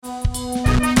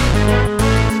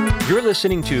You're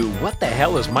listening to What the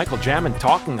Hell is Michael Jamin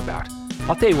Talking About?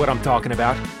 I'll tell you what I'm talking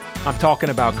about. I'm talking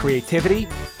about creativity,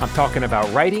 I'm talking about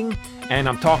writing, and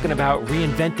I'm talking about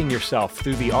reinventing yourself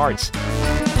through the arts.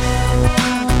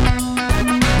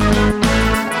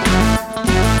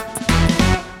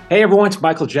 Hey everyone, it's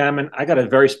Michael Jamin. I got a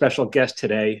very special guest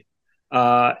today.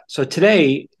 So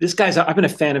today, this guy's, I've been a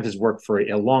fan of his work for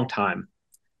a long time.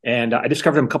 And I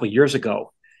discovered him a couple of years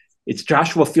ago. It's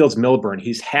Joshua Fields Millburn.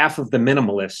 He's half of the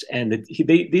Minimalists. And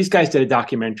these guys did a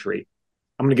documentary.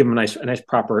 I'm going to give them a nice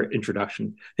proper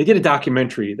introduction. They did a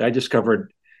documentary that I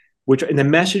discovered, and the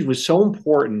message was so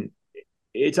important.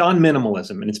 It's on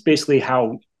minimalism. And it's basically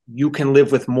how you can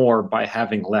live with more by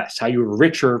having less, how you're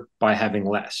richer by having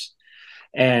less.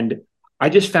 And I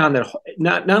just found that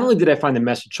not only did I find the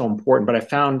message so important, but I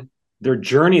found their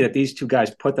journey that these two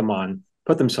guys put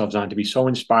themselves on to be so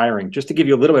inspiring. Just to give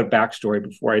you a little bit of backstory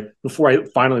before I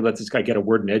finally let this guy get a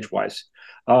word in edgewise,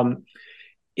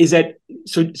 is that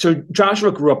so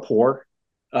Joshua grew up poor.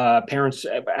 Parents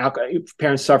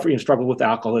suffered and struggled with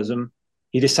alcoholism.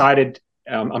 He decided,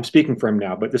 I'm speaking for him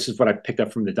now, but this is what I picked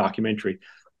up from the documentary,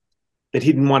 that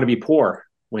he didn't want to be poor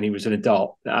when he was an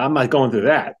adult. Now, I'm not going through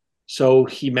that. So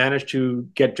he managed to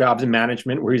get jobs in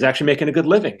management where he's actually making a good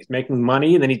living. He's making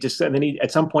money, and then he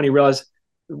at some point he realized,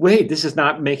 wait, this is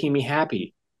not making me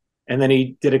happy. And then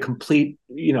he did a complete,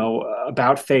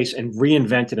 about face and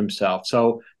reinvented himself.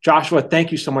 So Joshua,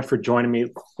 thank you so much for joining me.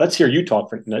 Let's hear you talk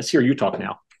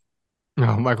now.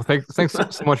 Oh, Michael, thanks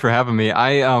so much for having me.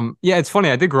 It's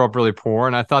funny. I did grow up really poor,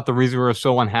 and I thought the reason we were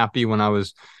so unhappy when I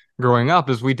was growing up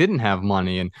is we didn't have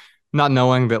money, and not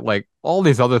knowing that like all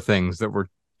these other things that were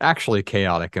actually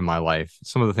chaotic in my life.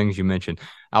 Some of the things you mentioned: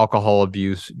 alcohol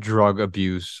abuse, drug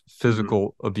abuse,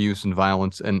 physical abuse and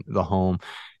violence in the home,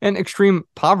 and extreme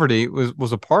poverty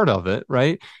was a part of it,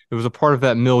 right? It was a part of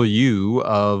that milieu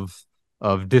of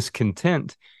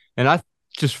discontent. And I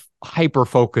just hyper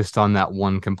focused on that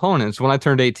one component. So when I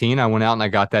turned 18, I went out and I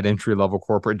got that entry level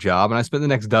corporate job, and I spent the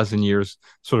next dozen years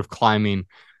sort of climbing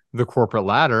the corporate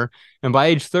ladder. And by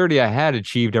age 30, I had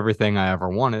achieved everything I ever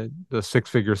wanted: the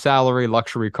 6-figure salary,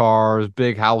 luxury cars,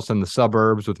 big house in the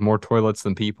suburbs with more toilets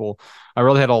than people. I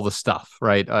really had all the stuff,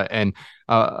 right? And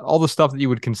all the stuff that you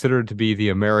would consider to be the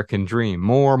American dream.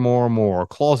 More.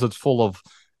 Closets full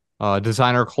of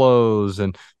designer clothes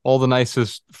and all the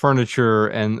nicest furniture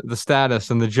and the status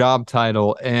and the job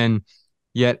title. And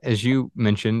yet, as you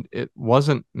mentioned, it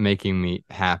wasn't making me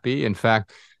happy. In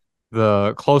fact,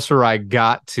 the closer I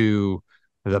got to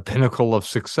the pinnacle of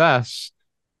success,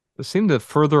 it seemed to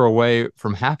further away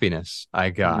from happiness I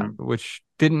got, which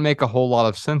didn't make a whole lot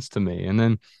of sense to me. And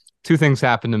then two things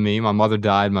happened to me. My mother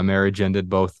died. My marriage ended,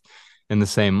 both in the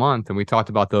same month. And we talked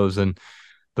about those in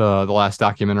the last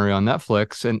documentary on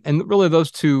Netflix. And really those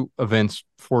two events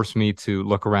forced me to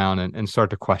look around and start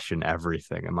to question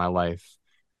everything in my life,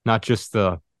 not just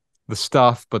the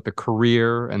stuff, but the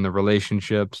career and the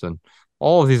relationships and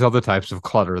all of these other types of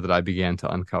clutter that I began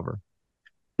to uncover.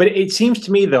 But it seems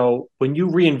to me, though, when you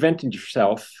reinvented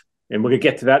yourself, and we're going to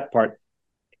get to that part,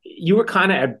 you were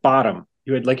kind of at bottom.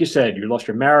 You had, like you said, you lost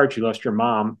your marriage, you lost your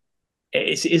mom.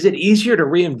 Is it easier to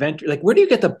reinvent? Like, where do you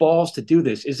get the balls to do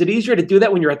this? Is it easier to do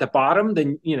that when you're at the bottom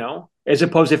than, as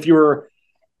opposed if you were,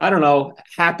 I don't know,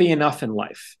 happy enough in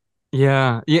life?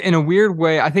 Yeah. In a weird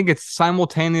way, I think it's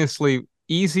simultaneously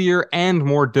easier and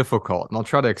more difficult. And I'll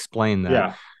try to explain that.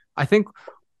 Yeah. I think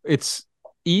it's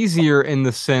easier in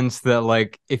the sense that,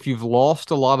 like, if you've lost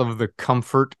a lot of the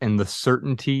comfort and the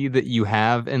certainty that you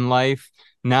have in life,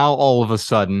 now all of a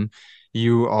sudden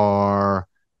you are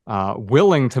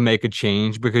willing to make a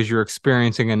change because you're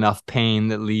experiencing enough pain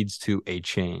that leads to a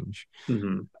change.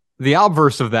 The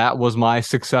obverse of that was my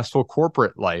successful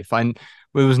corporate life. It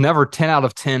was never 10 out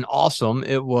of 10 awesome.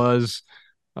 It was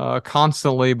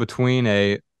constantly between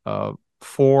a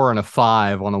 4 and a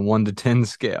 5 on a 1 to 10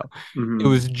 scale. It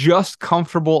was just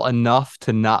comfortable enough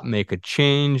to not make a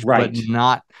change, right, but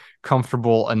not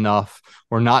comfortable enough,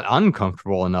 or not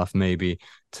uncomfortable enough maybe,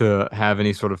 to have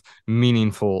any sort of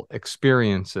meaningful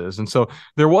experiences. And so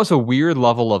there was a weird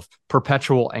level of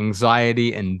perpetual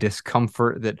anxiety and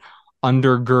discomfort that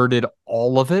undergirded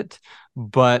all of it.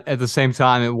 But at the same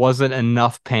time, it wasn't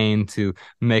enough pain to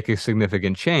make a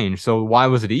significant change. So why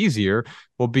was it easier?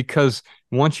 Well, because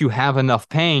once you have enough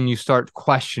pain, you start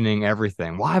questioning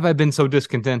everything. Why have I been so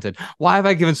discontented? Why have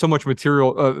I given so much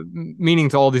material meaning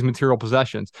to all these material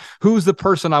possessions? Who's the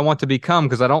person I want to become?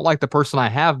 Because I don't like the person I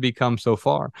have become so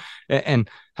far. And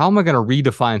how am I going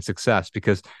to redefine success?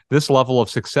 Because this level of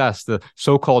success, the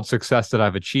so-called success that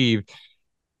I've achieved,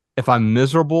 if I'm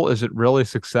miserable, is it really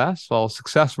success? Well,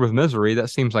 success with misery, that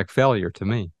seems like failure to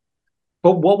me.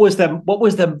 But what was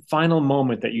the final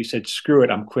moment that you said, screw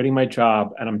it, I'm quitting my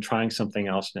job and I'm trying something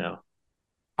else now?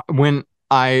 When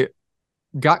I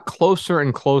got closer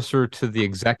and closer to the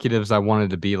executives I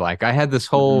wanted to be like, I had this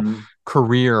whole Hmm.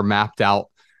 career mapped out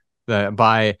that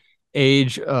by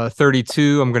age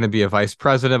 32, I'm going to be a vice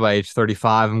president. By age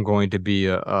 35, I'm going to be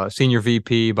a senior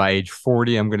VP. By age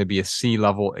 40, I'm going to be a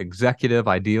C-level executive,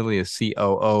 ideally a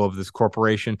COO of this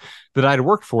corporation that I'd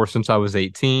worked for since I was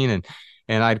 18.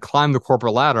 And I'd climbed the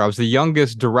corporate ladder. I was the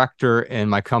youngest director in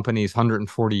my company's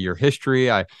 140-year history.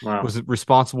 I Wow. was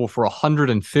responsible for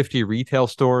 150 retail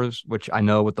stores, which I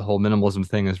know with the whole minimalism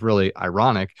thing is really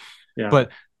ironic. Yeah.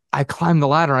 But I climbed the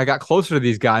ladder and I got closer to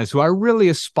these guys who I really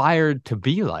aspired to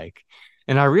be like.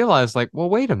 And I realized, like, well,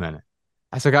 wait a minute.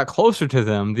 As I got closer to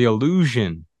them, the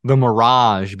illusion, the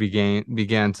mirage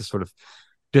began to sort of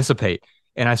dissipate.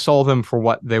 And I saw them for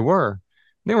what they were.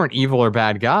 They weren't evil or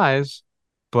bad guys,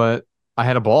 but I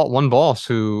had one boss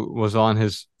who was on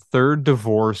his third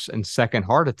divorce and second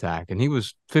heart attack, and he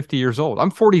was 50 years old.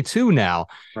 I'm 42 now.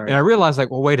 And Right. I realized, like,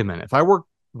 well, wait a minute. If I work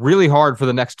really hard for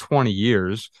the next 20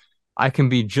 years, I can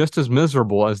be just as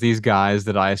miserable as these guys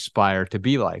that I aspire to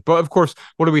be like. But of course,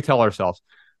 what do we tell ourselves?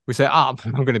 We say, I'm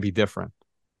going to be different.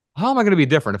 How am I going to be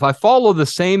different? If I follow the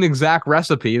same exact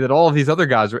recipe that all of these other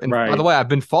guys are, and by the Right. way, I've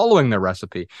been following their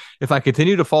recipe. If I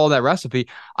continue to follow that recipe,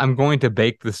 I'm going to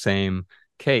bake the same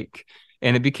cake.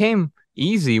 And it became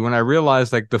easy when I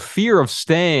realized like the fear of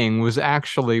staying was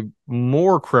actually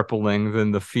more crippling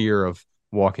than the fear of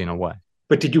walking away.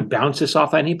 But did you bounce this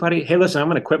off anybody? Hey, listen, I'm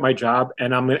going to quit my job,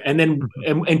 and I'm going to, and then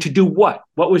and to do what?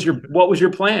 What was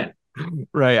your plan?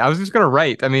 Right. I was just gonna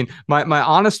write. I mean, my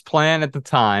honest plan at the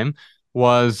time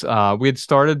was we had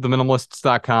started the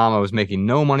minimalists.com. I was making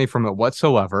no money from it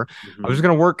whatsoever. I was Hmm. just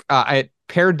gonna work. I had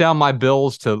pared down my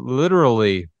bills to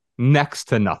literally next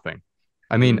to nothing.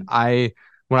 I mean, Hmm. I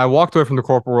when I walked away from the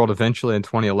corporate world eventually in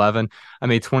 2011, I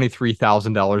made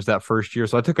 $23,000 that first year.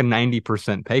 So I took a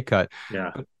 90% pay cut.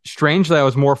 Yeah. But strangely, I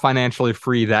was more financially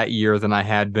free that year than I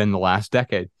had been the last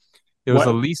decade. It was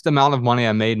the What? least amount of money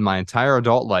I made in my entire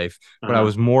adult life, but I Uh-huh.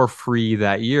 was more free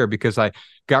that year because I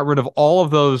got rid of all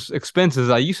of those expenses.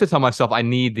 I used to tell myself I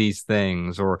need these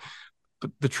things,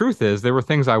 but the truth is they were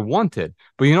things I wanted.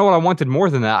 But you know what I wanted more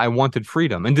than that? I wanted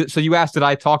freedom. And so you asked, did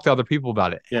I talk to other people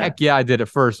about it? Yeah. Heck yeah, I did at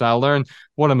first. And I learned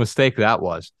what a mistake that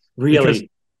was. Because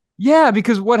Really? yeah,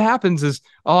 because what happens is,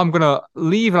 oh, I'm gonna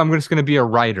leave and I'm just gonna be a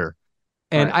writer.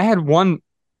 And Right. I had one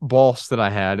boss that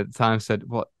I had at the time said,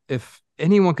 well, if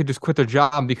anyone could just quit their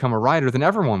job and become a writer, then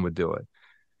everyone would do it.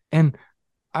 And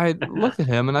I looked at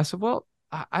him and I said, well,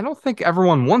 I don't think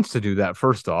everyone wants to do that,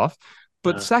 first off.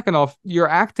 But Uh, second off, you're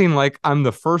acting like I'm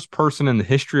the first person in the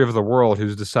history of the world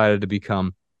who's decided to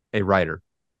become a writer.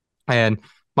 And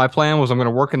my plan was I'm going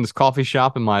to work in this coffee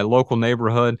shop in my local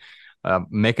neighborhood,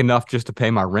 make enough just to pay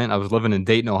my rent. I was living in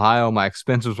Dayton, Ohio. My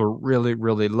expenses were really,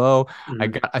 really low.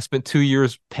 mhm. I spent 2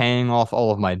 years paying off all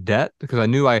of my debt because I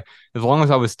knew as long as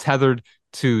I was tethered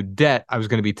to debt, I was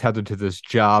going to be tethered to this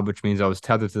job, which means I was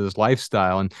tethered to this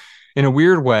lifestyle. And in a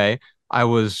weird way, I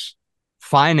was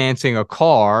financing a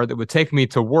car that would take me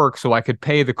to work so I could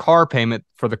pay the car payment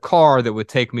for the car that would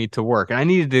take me to work. And I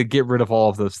needed to get rid of all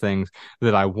of those things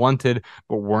that I wanted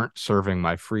but weren't serving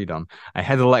my freedom. I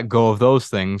had to let go of those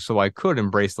things so I could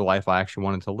embrace the life I actually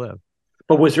wanted to live.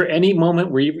 But was there any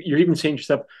moment where you're even saying to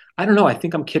yourself, I don't know, I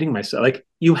think I'm kidding myself? Like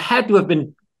you had to have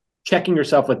been checking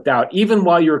yourself with doubt, even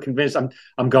while you were convinced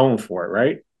I'm going for it,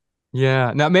 right?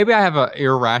 Yeah. Now maybe I have an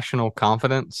irrational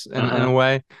confidence in a Uh-huh.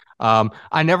 way.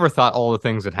 I never thought all the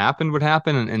things that happened would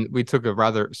happen, and we took a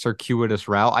rather circuitous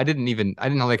route. I didn't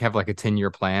like have like a 10-year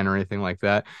plan or anything like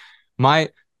that. My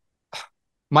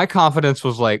my confidence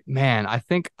was like, man, I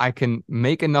think I can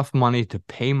make enough money to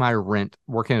pay my rent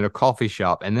working at a coffee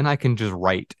shop, and then I can just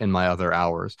write in my other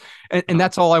hours. And Uh,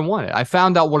 that's all I wanted. I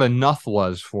found out what enough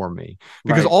was for me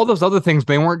because right. all those other things,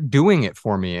 they weren't doing it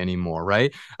for me anymore,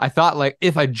 right? I thought like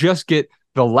if I just get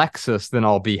the Lexus, then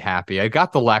I'll be happy. I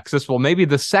got the Lexus. Well, maybe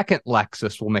the second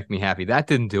Lexus will make me happy. That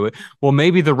didn't do it. Well,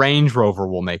 maybe the Range Rover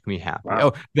will make me happy. Oh,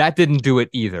 Wow. that didn't do it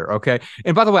either. Okay.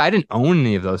 And by the way, I didn't own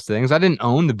any of those things. I didn't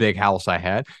own the big house I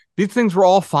had. These things were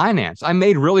all financed. I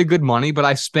made really good money, but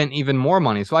I spent even more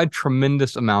money. So I had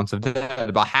tremendous amounts of debt,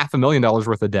 about $500,000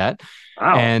 worth of debt.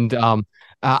 Wow. And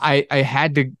I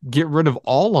had to get rid of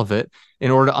all of it in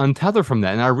order to untether from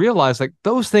that. And I realized like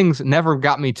those things never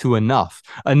got me to enough.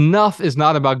 Enough is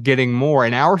not about getting more.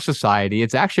 In our society,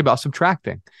 it's actually about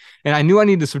subtracting. And I knew I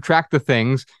needed to subtract the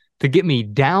things to get me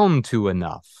down to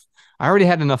enough. I already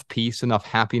had enough peace, enough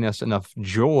happiness, enough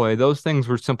joy. Those things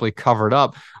were simply covered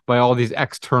up by all these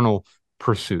external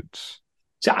pursuits.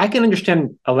 So I can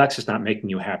understand Alexis not making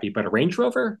you happy, but a Range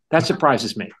Rover that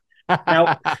surprises me.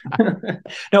 Now,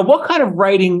 now, what kind of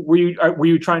writing were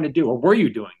you trying to do, or were you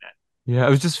doing that? Yeah, it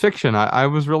was just fiction. I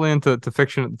was really into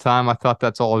fiction at the time. I thought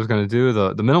that's all I was going to do.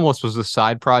 The Minimalist was a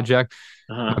side project.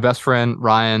 My Uh-huh. best friend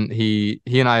Ryan, he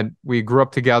and I we grew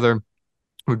up together.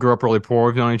 We grew up really poor.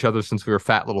 We've known each other since we were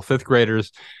fat little fifth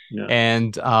graders, Yeah.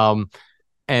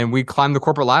 and we climbed the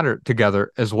corporate ladder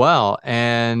together as well.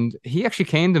 And he actually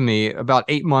came to me about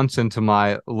 8 months into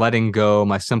my letting go,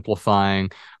 my simplifying.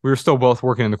 We were still both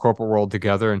working in the corporate world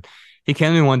together, and he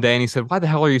came to me one day and he said, "Why the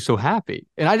hell are you so happy?"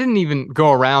 And I didn't even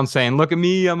go around saying, "Look at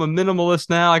me, I'm a minimalist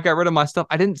now. I got rid of my stuff."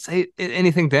 I didn't say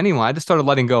anything to anyone. I just started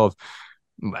letting go of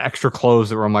extra clothes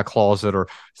that were in my closet or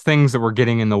things that were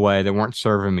getting in the way that weren't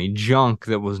serving me, junk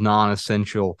that was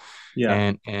non-essential,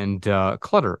 Yeah. and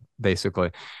clutter basically.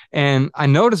 And I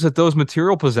noticed that those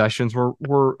material possessions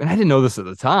were and I didn't know this at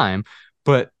the time,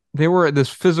 but they were this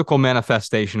physical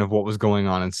manifestation of what was going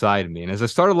on inside of me. And as I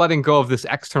started letting go of this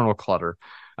external clutter,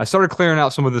 I started clearing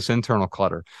out some of this internal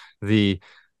clutter, the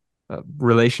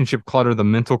relationship clutter, the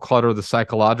mental clutter, the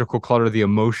psychological clutter, the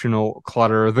emotional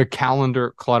clutter, the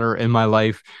calendar clutter in my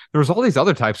life. There was all these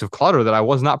other types of clutter that I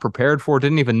was not prepared for,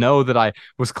 didn't even know that I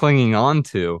was clinging on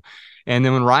to. And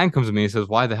then when Ryan comes to me and says,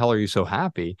 "Why the hell are you so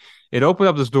happy?" It opened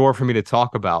up this door for me to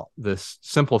talk about this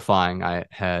simplifying I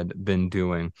had been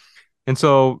doing. And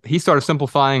so he started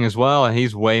simplifying as well. And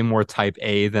he's way more type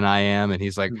A than I am. And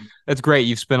he's like, Mm-hmm. "That's great.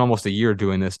 You've spent almost a year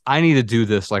doing this. I need to do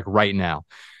this like right now."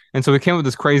 And so we came up with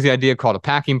this crazy idea called a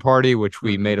packing party, which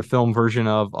we made a film version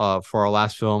of for our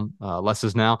last film, Less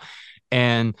Is Now.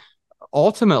 And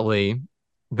ultimately,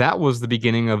 that was the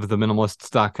beginning of the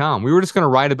minimalists.com. We were just going to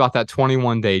write about that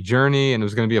 21-day journey, and it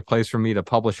was going to be a place for me to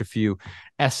publish a few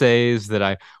essays that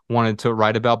I wanted to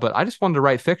write about, but I just wanted to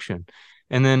write fiction.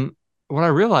 And then what I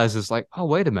realized is like, oh,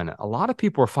 wait a minute. A lot of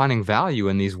people are finding value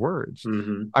in these words.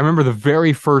 Mm-hmm. I remember the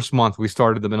very first month we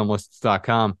started the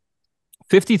minimalists.com,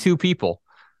 52 people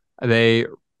they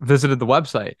visited the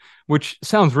website, which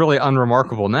sounds really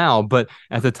unremarkable now. But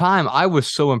at the time, I was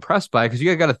so impressed by it because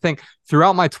you got to think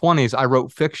throughout my 20s, I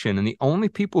wrote fiction, and the only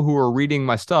people who were reading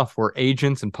my stuff were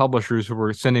agents and publishers who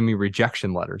were sending me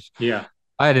rejection letters. Yeah.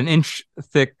 I had an inch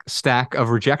thick stack of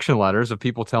rejection letters of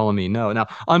people telling me no. Now,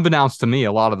 unbeknownst to me,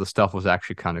 a lot of the stuff was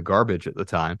actually kind of garbage at the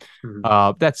time.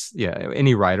 Mm-hmm. That's, yeah,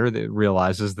 any writer that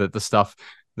realizes that the stuff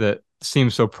that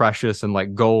seems so precious and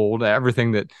like gold,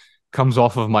 everything that comes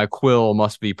off of my quill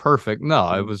must be perfect.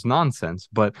 No, it was nonsense,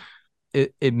 but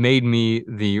it made me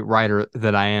the writer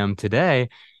that I am today.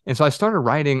 And so I started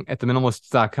writing at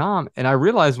theminimalists.com, and I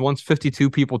realized once 52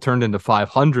 people turned into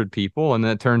 500 people, and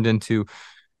then it turned into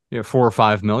 4 or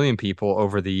 5 million people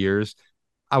over the years.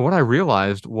 What I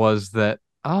realized was that,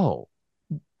 oh,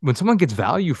 when someone gets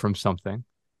value from something,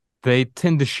 they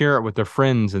tend to share it with their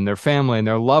friends and their family and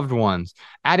their loved ones.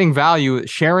 Adding value,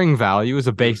 sharing value is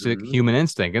a basic Mm-hmm. human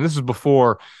instinct. And this is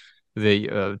before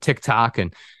the TikTok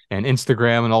and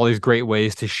Instagram and all these great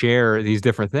ways to share these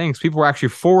different things. People were actually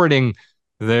forwarding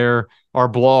our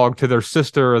blog to their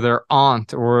sister or their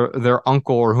aunt or their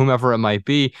uncle or whomever it might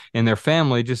be in their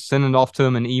family, just sending it off to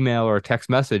them an email or a text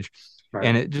message. Right.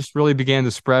 And it just really began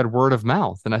to spread word of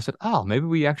mouth. And I said, oh, maybe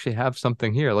we actually have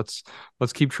something here. Let's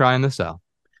keep trying this out.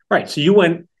 Right. So you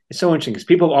went, it's so interesting because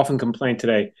people often complain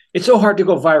today, it's so hard to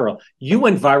go viral. You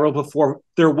went viral before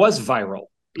there was viral,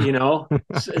 you know?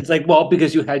 It's like, well,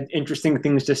 because you had interesting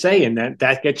things to say and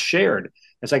that gets shared.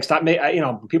 It's like,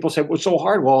 people say, well, it's so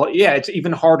hard. Well, yeah, it's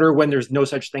even harder when there's no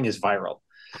such thing as viral.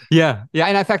 Yeah. Yeah.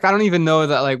 And in fact, I don't even know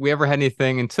that like we ever had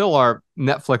anything until our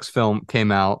Netflix film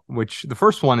came out, which the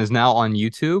first one is now on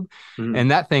YouTube. Mm-hmm.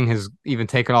 And that thing has even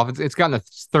taken off. It's gotten a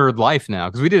third life now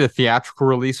because we did a theatrical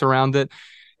release around it.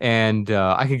 And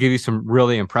I could give you some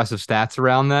really impressive stats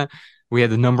around that. We had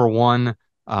the number one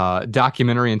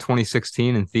documentary in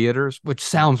 2016 in theaters, which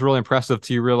sounds really impressive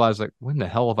till you realize, like, when the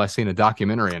hell have I seen a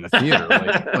documentary in a theater?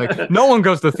 Like no one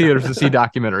goes to theaters to see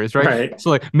documentaries, right? Right.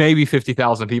 So like maybe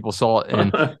 50,000 people saw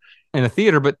it in a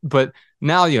theater, but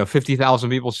now 50,000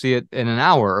 people see it in an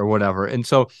hour or whatever. And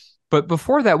so, but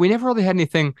before that, we never really had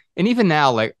anything. And even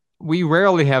now, like, we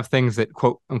rarely have things that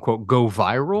quote unquote go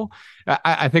viral.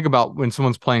 I think about when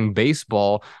someone's playing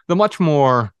baseball, the much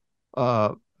more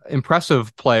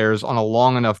impressive players on a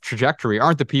long enough trajectory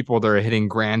aren't the people that are hitting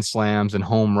grand slams and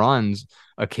home runs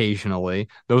occasionally.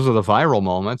 Those are the viral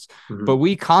moments. Mm-hmm. But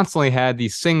we constantly had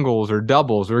these singles or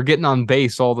doubles. We were getting on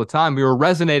base all the time. We were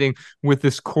resonating with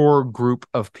this core group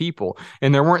of people.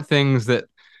 And there weren't things that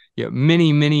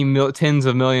many tens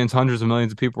of millions, hundreds of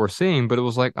millions of people were seeing, but it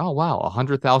was like, oh wow,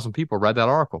 100,000 people read that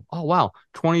article. Oh wow,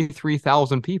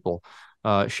 23,000 people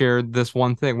shared this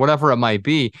one thing, whatever it might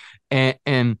be.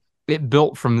 And it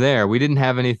built from there. We didn't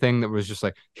have anything that was just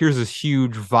like, here's this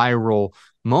huge viral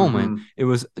moment. Hmm. It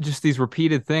was just these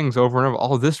repeated things over and over.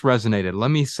 Oh, this resonated.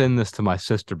 Let me send this to my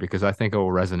sister because I think it will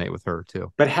resonate with her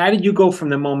too. But how did you go from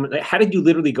the moment? Like, how did you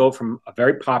literally go from a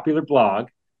very popular blog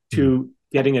Mhm. to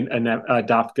getting a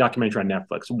documentary on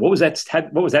Netflix? What was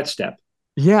that step?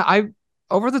 Yeah, I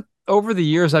over the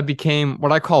years I became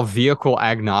what I call vehicle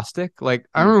agnostic. Like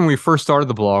I Mm. remember when we first started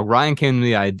the blog, Ryan came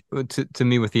to to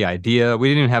me with the idea. We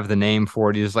didn't even have the name for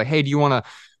it. He was like, "Hey, do you want to?"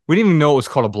 We didn't even know it was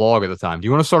called a blog at the time. Do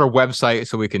you want to start a website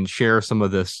so we can share some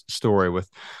of this story with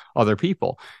other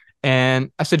people?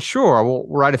 And I said, "Sure. We'll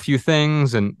write a few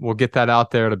things and we'll get that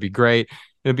out there. It'll be great.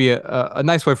 It'll be a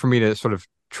nice way for me to sort of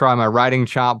try my writing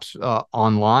chops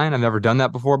online. I've never done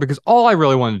that before because all I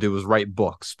really wanted to do was write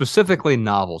books, specifically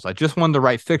novels. I just wanted to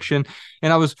write fiction,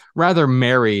 and I was rather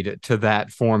married to that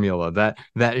formula,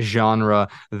 that genre,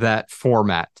 that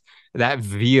format, that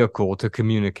vehicle to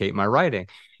communicate my writing.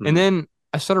 And Mm. then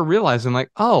I started realizing, like,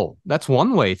 oh, that's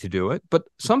one way to do it, but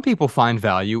some people find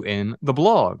value in the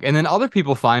blog, and then other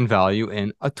people find value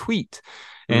in a tweet.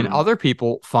 And Mm. other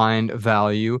people find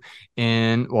value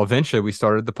well, eventually we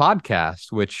started the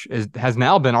podcast, which has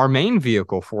now been our main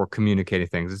vehicle for communicating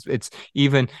things. It's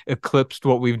even eclipsed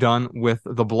what we've done with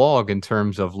the blog in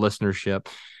terms of listenership.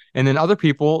 And then other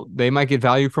people, they might get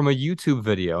value from a YouTube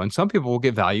video, and some people will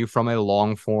get value from a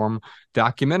long form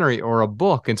documentary or a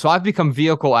book. And so I've become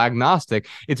vehicle agnostic.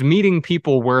 It's meeting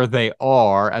people where they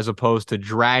are as opposed to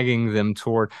dragging them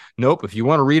toward, nope, if you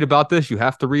want to read about this, you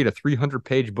have to read a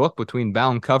 300-page book between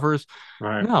bound covers.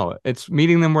 Right. No, it's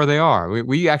meeting them where they are.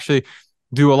 We actually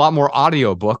do a lot more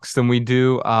audio books than we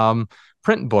do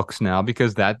print books now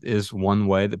because that is one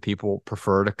way that people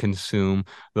prefer to consume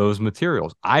those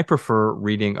materials. I prefer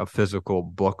reading a physical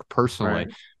book personally,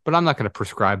 Right. but I'm not going to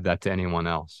prescribe that to anyone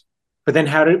else. But then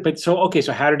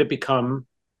so how did it become?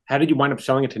 How did you wind up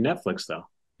selling it to Netflix though?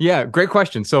 Yeah, great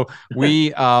question. So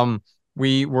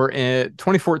we were in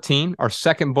 2014. Our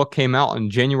second book came out on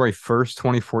January 1st,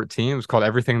 2014. It was called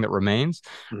Everything That Remains.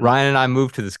 Mhm. Ryan and I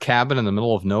moved to this cabin in the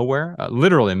middle of nowhere,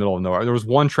 literally in the middle of nowhere. There was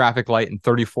one traffic light in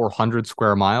 3,400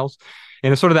 square miles.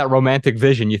 And it's sort of that romantic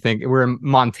vision. You think we're in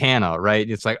Montana, right?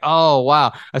 It's like, oh,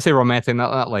 wow. I say romantic,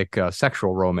 not like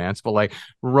sexual romance, but like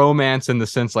romance in the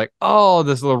sense like, oh,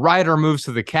 this little writer moves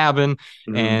to the cabin.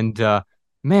 Mhm. And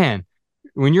man,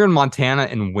 when you're in Montana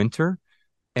in winter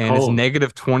and it's Cold.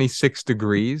 negative 26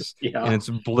 degrees and Yeah. it's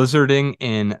blizzarding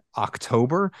in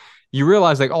October, you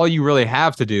realize like all you really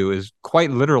have to do is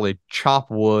quite literally chop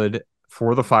wood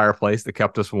for the fireplace that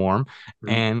kept us warm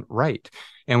Mhm. and write.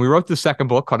 And we wrote the second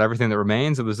book called Everything That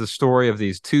Remains. It was the story of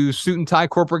these two suit and tie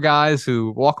corporate guys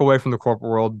who walk away from the corporate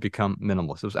world, become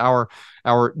minimalists. It was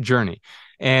our journey.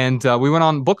 And we went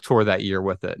on book tour that year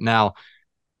with it. Now,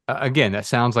 again, that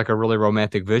sounds like a really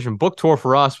romantic vision. Book tour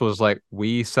for us was like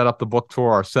we set up the book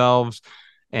tour ourselves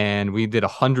and we did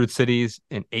 100 cities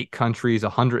in 8 countries,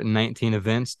 119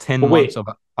 events, 10 But months wait, of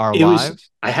our it was. lives.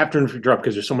 I have to interrupt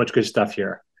because there's so much good stuff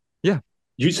here. Yeah.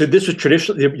 You said this was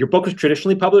traditionally your book was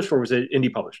traditionally published, or was it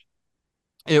indie published?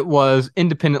 It was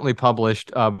independently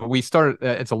published, but we started,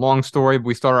 it's a long story, but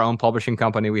we started our own publishing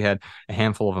company. We had a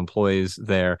handful of employees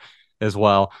there as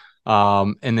well.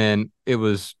 And then it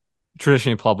was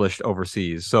traditionally published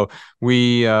overseas. So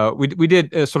we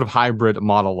did a sort of hybrid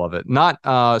model of it, not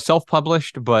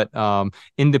self-published, but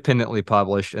independently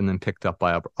published and then picked up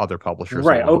by other publishers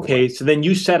Right. along the way. Okay. So then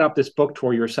you set up this book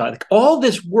tour yourself. Like all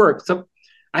this work. So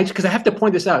because I have to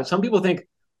point this out. Some people think,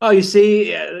 oh, you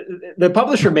see, the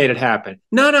publisher made it happen.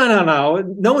 No, no, no, no.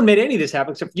 No one made any of this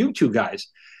happen except you two guys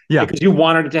Yeah. because you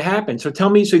wanted it to happen. So tell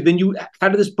me. How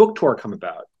did this book tour come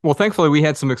about? Well, thankfully, we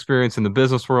had some experience in the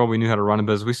business world. We knew how to run a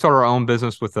business. We started our own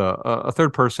business with a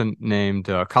third person named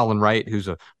Colin Wright, who's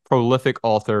a prolific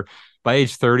author. By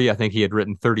age 30, I think he had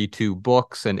written 32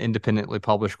 books and independently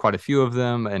published quite a few of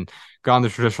them and gone the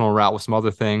traditional route with some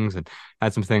other things and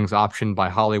had some things optioned by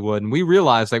Hollywood. And we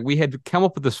realized like we had come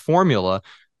up with this formula.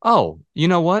 Oh, you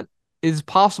know what? It's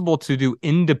possible to do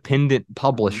independent Mhm.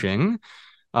 publishing,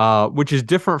 which is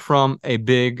different from a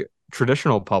big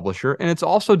traditional publisher, and it's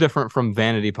also different from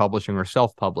vanity publishing or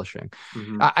self-publishing.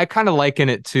 Mhm. I kind of liken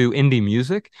it to indie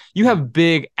music. You Mhm. have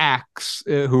big acts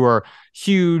who are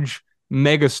huge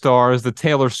mega stars, the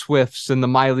Taylor Swifts and the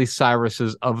Miley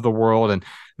Cyruses of the world, and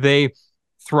they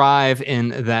thrive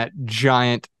in that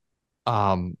giant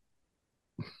um,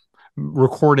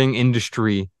 recording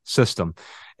industry system.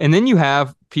 And then you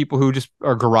have people who just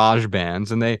are garage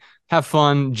bands and they have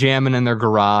fun jamming in their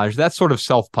garage. That's sort of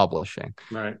self-publishing.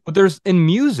 Right. But there's in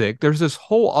music, there's this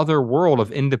whole other world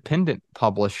of independent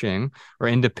publishing or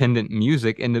independent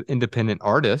music, independent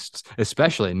artists,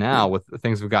 especially now with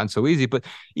things have gotten so easy. But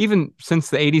even since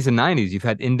the 80s and 90s, you've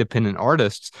had independent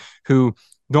artists who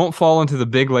don't fall into the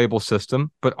big label system,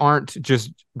 but aren't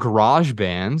just garage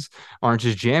bands, aren't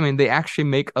just jamming. They actually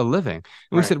make a living. And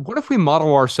we Right. said, what if we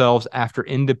model ourselves after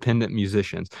independent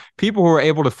musicians, people who are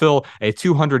able to fill a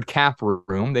 200 cap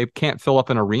room? They can't fill up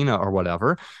an arena or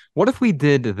whatever. What if we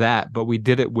did that, but we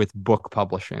did it with book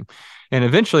publishing? And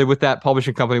eventually, with that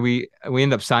publishing company, we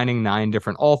ended up signing 9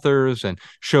 different authors and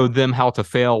showed them how to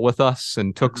fail with us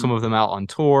and took some Hmm. of them out on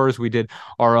tours. We did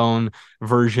our own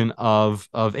version of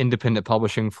independent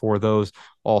publishing for those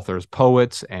authors,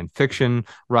 poets and fiction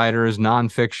writers,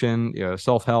 nonfiction,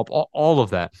 self-help, all of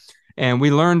that. And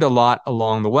we learned a lot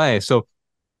along the way. So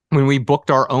when we booked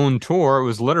our own tour, it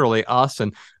was literally us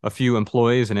and a few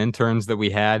employees and interns that we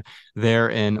had there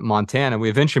in Montana. We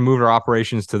eventually moved our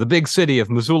operations to the big city of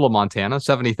Missoula, Montana,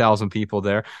 70,000 people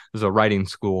there. There's a writing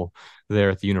school there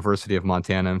at the University of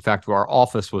Montana. In fact, our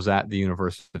office was at the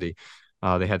university.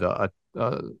 They had a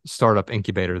startup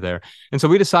incubator there. And so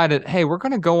we decided, hey, we're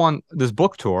going to go on this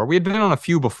book tour. We had been on a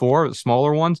few before,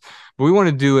 smaller ones, but we want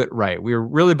to do it right. We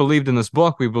really believed in this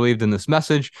book. We believed in this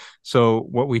message. So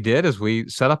what we did is we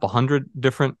set up 100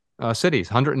 different cities,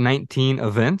 119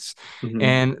 events, Hmm.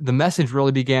 and the message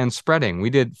really began spreading. We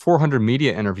did 400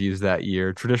 media interviews that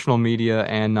year, traditional media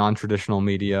and non-traditional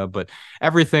media, but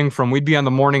everything from we'd be on the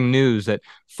morning news at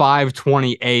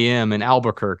 5:20 a.m. in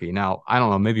Albuquerque. Now, I don't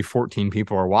know, maybe 14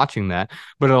 people are watching that,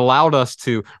 but it allowed us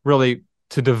to really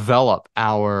to develop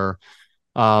our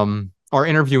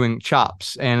interviewing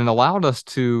chops, and it allowed us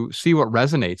to see what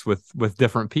resonates with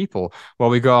different people while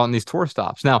we go out on these tour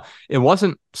stops. Now, it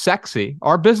wasn't sexy.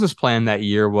 Our business plan that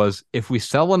year was if we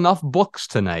sell enough books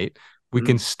tonight, we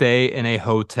can Hmm. stay in a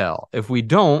hotel. If we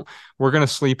don't, we're going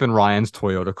to sleep in Ryan's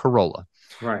Toyota Corolla.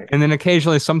 Right. And then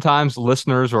occasionally, sometimes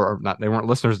listeners or not, they weren't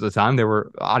listeners at the time, they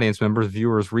were audience members,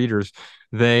 viewers, readers.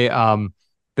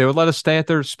 They would let us stay at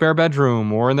their spare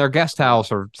bedroom or in their guest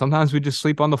house, or sometimes we'd just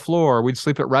sleep on the floor. We'd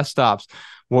sleep at rest stops,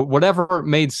 whatever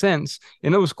made sense.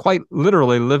 And it was quite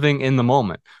literally living in the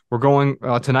moment. We're going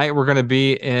tonight, we're going to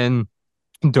be in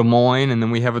Des Moines, and then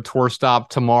we have a tour stop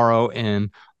tomorrow in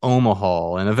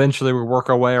Omaha. And eventually we work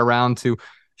our way around to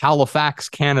Halifax,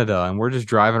 Canada. And we're just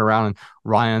driving around in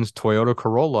Ryan's Toyota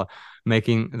Corolla,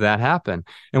 making that happen.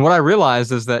 And what I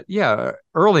realized is that, yeah,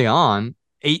 early on,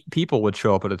 8 people would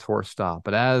show up at a tour stop.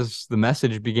 But as the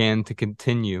message began to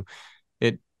continue,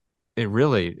 it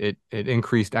it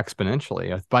increased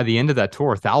exponentially. By the end of that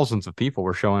tour, thousands of people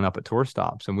were showing up at tour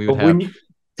stops, and But when you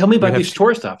tell me we'd about have these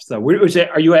tour stops, though, where is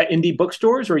it? Are you at indie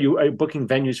bookstores, or are you booking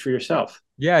venues for yourself?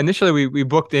 Yeah, initially we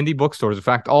booked indie bookstores. In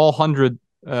fact, all 100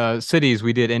 cities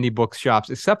we did indie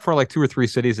bookshops, except for like 2 or 3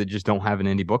 cities that just don't have an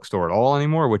indie bookstore at all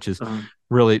anymore, which is Uh,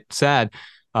 really sad.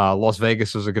 Las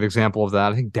Vegas is a good example of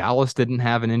that. I think Dallas didn't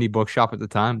have an indie bookshop at the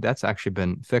time. That's actually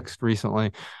been fixed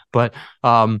recently. But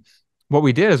what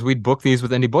we did is we'd book these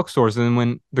with indie bookstores, and then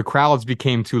when the crowds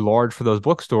became too large for those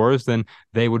bookstores, then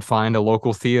they would find a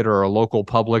local theater or a local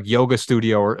public yoga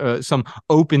studio or some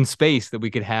open space that we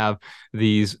could have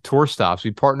these tour stops.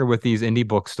 We'd partner with these indie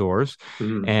bookstores,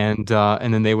 mhm.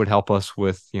 and then they would help us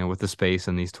with with the space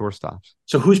and these tour stops.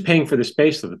 So who's paying for the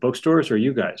space, though? The bookstores or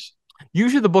you guys?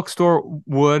 Usually the bookstore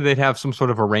they'd have some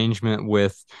sort of arrangement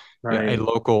with a Right.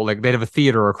 local, like they'd have a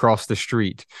theater across the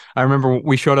street. I remember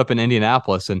we showed up in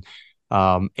Indianapolis and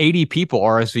 80 people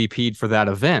RSVP'd for that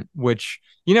event, which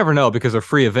you never know because of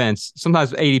free events.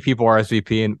 Sometimes 80 people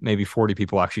RSVP and maybe 40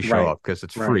 people actually show Right. up because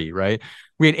it's Right. free, right?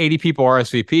 We had 80 people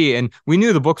RSVP and we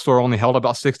knew the bookstore only held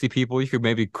about 60 people. You could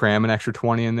maybe cram an extra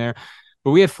 20 in there.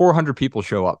 But we had 400 people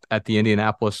show up at the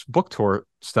Indianapolis book tour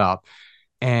stop.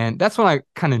 And that's when I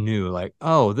kind of knew, like,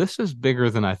 oh, this is bigger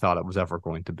than I thought it was ever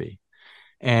going to be.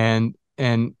 And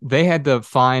they had to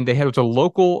find it was a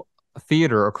local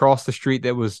theater across the street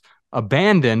that was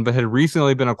abandoned but had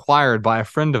recently been acquired by a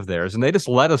friend of theirs, and they just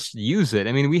let us use it.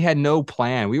 I mean, we had no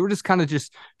plan. We were just kind of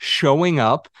just showing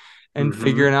up and Hmm.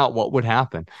 figuring out what would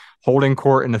happen, holding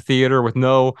court in the theater with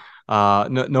no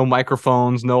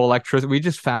microphones, no electricity. We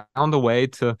just found a way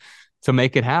to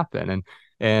make it happen.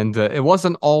 And it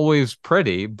wasn't always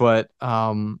pretty, but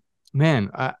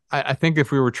man, I think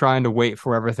if we were trying to wait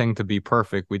for everything to be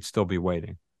perfect, we'd still be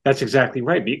waiting. That's exactly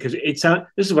right. Because it's not,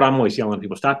 this is what I'm always yelling at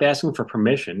people: stop asking for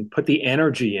permission, put the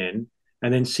energy in,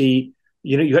 and then see,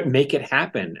 you make it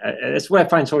happen. That's what I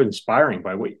find so inspiring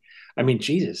by what I mean,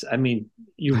 Jesus. I mean,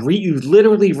 you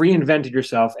literally reinvented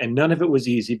yourself, and none of it was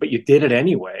easy, but you did it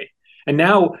anyway. And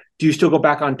now, do you still go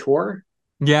back on tour?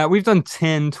 Yeah, we've done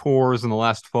 10 tours in the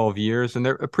last 12 years, and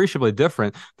they're appreciably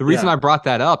different. The reason Yeah. I brought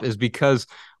that up is because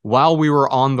while we were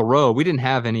on the road, we didn't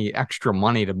have any extra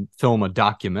money to film a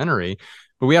documentary,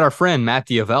 but we had our friend Matt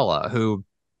Diavella, who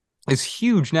is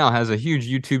huge now, has a huge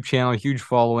YouTube channel, a huge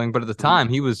following. But at the Mhm. time,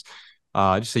 he was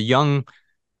just a young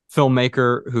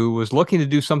filmmaker who was looking to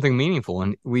do something meaningful,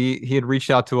 and he had reached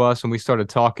out to us and we started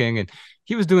talking, and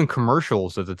he was doing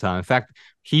commercials at the time. In fact,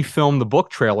 he filmed the book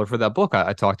trailer for that book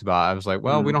I talked about. I was like,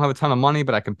 well, we don't Mhm. have a ton of money,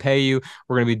 but I can pay you.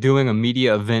 We're going to be doing a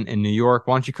media event in New York.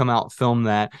 Why don't you come out, film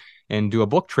that, and do a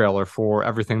book trailer for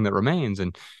Everything That Remains?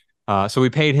 And so we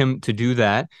paid him to do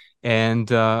that. And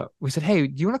we said, hey,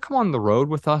 do you want to come on the road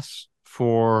with us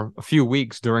for a few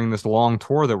weeks during this long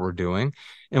tour that we're doing?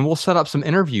 And we'll set up some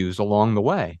interviews along the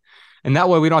way. And that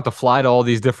way we don't have to fly to all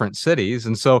these different cities.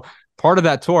 And so part of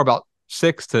that tour, about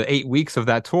 6 to 8 weeks of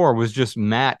that tour, was just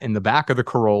Matt in the back of the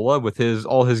Corolla with his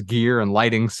all his gear and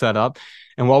lighting set up.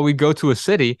 And while we go to a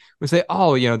city, we say,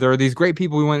 oh, there are these great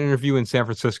people we want to interview in San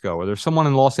Francisco, or there's someone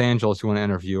in Los Angeles we want to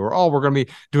interview, or, oh, we're going to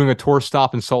be doing a tour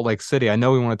stop in Salt Lake City. I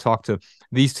know we want to talk to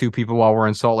these two people while we're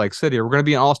in Salt Lake City, or we're going to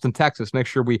be in Austin, Texas. Make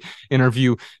sure we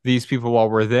interview these people while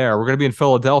we're there. We're going to be in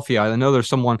Philadelphia. I know there's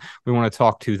someone we want to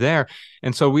talk to there.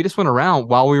 And so we just went around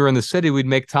while we were in the city. We'd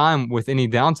make time with any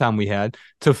downtime we had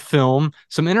to film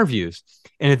some interviews.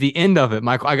 And at the end of it,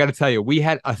 Michael, I got to tell you, we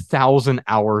had 1,000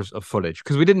 hours of footage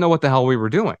because we didn't know what the hell we were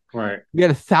doing. Right. We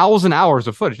had 1,000 hours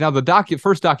of footage. Now, the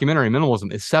first documentary,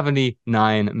 Minimalism, is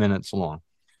 79 minutes long.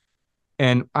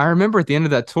 And I remember at the end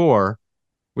of that tour,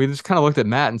 we just kind of looked at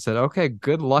Matt and said, okay,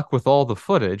 good luck with all the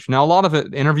footage. Now, a lot of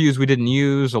it, interviews we didn't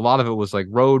use, a lot of it was like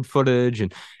road footage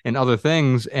and other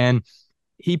things. And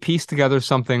he pieced together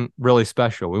something really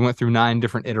special. We went through 9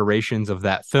 different iterations of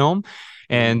that film. Mhm.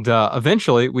 And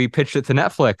eventually we pitched it to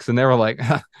Netflix, and they were like,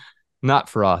 not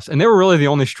for us. And they were really the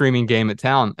only streaming game at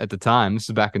town at the time. This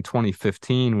is back in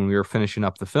 2015 when we were finishing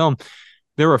up the film.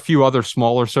 There were a few other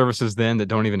smaller services then that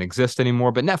don't even exist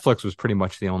anymore, but Netflix was pretty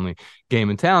much the only game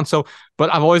in town. So,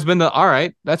 but I've always been all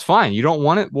right, that's fine. You don't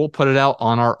want it, we'll put it out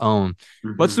on our own.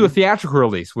 Let's do a Mhm. theatrical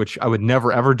release, which I would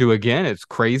never, ever do again. It's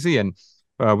crazy. And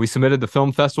we submitted the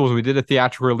film festivals and we did a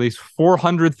theatrical release,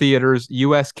 400 theaters,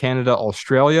 US, Canada,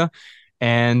 Australia,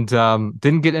 and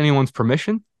didn't get anyone's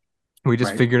permission. We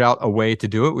just Right. figured out a way to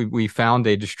do it. We found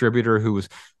a distributor who was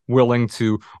willing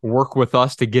to work with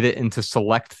us to get it into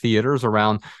select theaters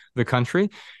around the country.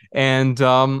 And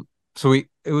so it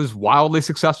was wildly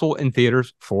successful in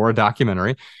theaters for a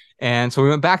documentary. And so we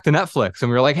went back to Netflix and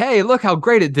we were like, hey, look how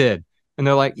great it did. And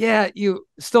they're like, yeah, you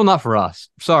still not for us.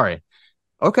 Sorry.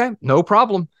 Okay, no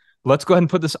problem. Let's go ahead and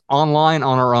put this online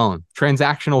on our own.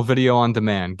 Transactional video on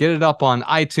demand. Get it up on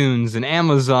iTunes and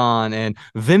Amazon and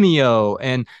Vimeo.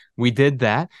 And we did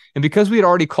that. And because we had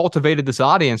already cultivated this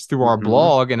audience through our Mhm.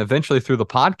 blog and eventually through the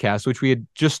podcast, which we had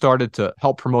just started to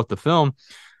help promote the film,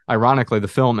 ironically, the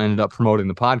film ended up promoting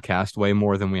the podcast way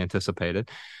more than we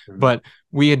anticipated. Mhm. But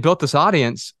we had built this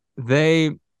audience.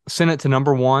 They sent it to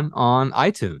 #1 on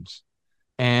iTunes.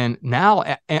 And now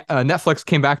Netflix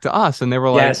came back to us and they were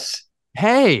like, Yes.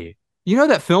 hey, you know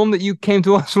that film that you came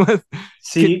to us with? Can,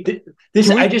 See, this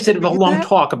can we I just did can we a get long that?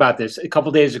 talk about this a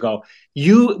couple days ago.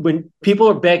 When people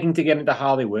are begging to get into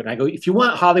Hollywood, and I go, if you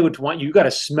want Hollywood to want you, you got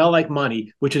to smell like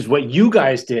money, which is what you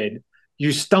guys did.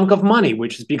 You stunk of money,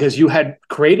 which is because you had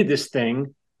created this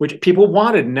thing which people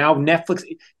wanted. Now Netflix,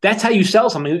 that's how you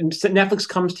sell something. Netflix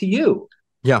comes to you,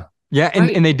 Yeah. Yeah, and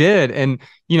right? they did. And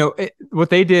what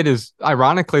they did is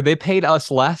ironically they paid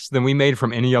us less than we made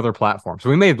from any other platform. So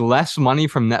we made less money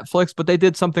from Netflix, but they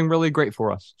did something really great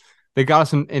for us. They got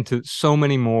us into so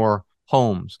many more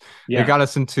homes. They Yeah, got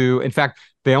us in fact,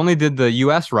 they only did the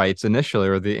US rights initially,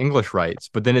 or the English rights,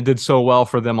 but then it did so well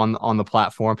for them on the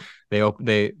platform.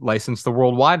 They licensed the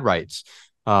worldwide rights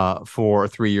for a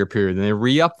 3-year period, and they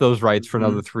re-upped those rights for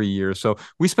another Mhm. 3 years. So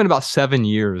we spent about 7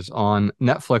 years on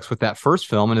Netflix with that first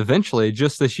film, and eventually,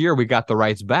 just this year, we got the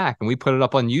rights back, and we put it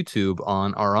up on YouTube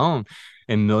on our own.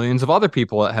 And millions of other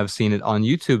people have seen it on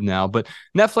YouTube now. But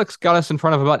Netflix got us in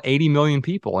front of about 80 million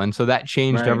people. And so that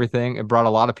changed Right. everything. It brought a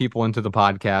lot of people into the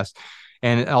podcast.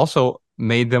 And it also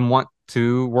made them want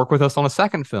to work with us on a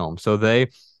second film. So they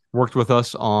worked with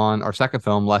us on our second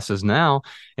film, Less Is Now,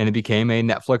 and it became a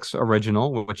Netflix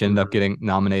original, which ended up Mhm. getting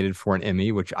nominated for an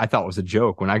Emmy, which I thought was a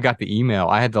joke. When I got the email,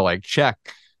 I had to like check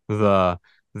the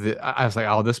I was like,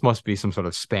 oh, this must be some sort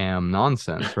of spam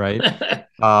nonsense, right?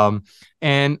 Um,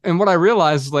 and what I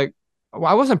realized is like well,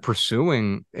 I wasn't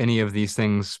pursuing any of these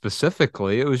things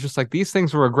specifically. It was just like these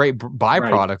things were a great Right.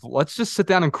 byproduct. Let's just sit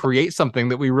down and create something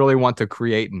that we really want to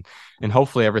create, and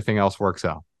hopefully everything else works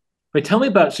out. But tell me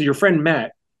about, so your friend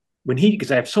Matt, when he,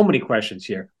 because I have so many questions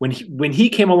here. When he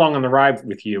came along on the ride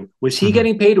with you, was he Mhm.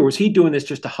 getting paid, or was he doing this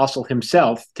just to hustle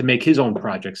himself to make his own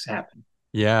projects happen?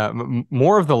 Yeah,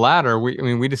 more of the latter. I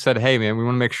mean, we just said, hey, man, we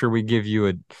want to make sure we give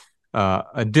you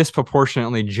a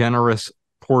disproportionately generous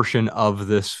portion of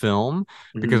this film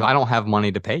because Hmm. I don't have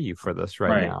money to pay you for this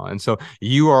right Right. now. And so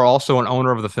you are also an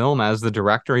owner of the film as the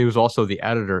director. He was also the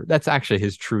editor. That's actually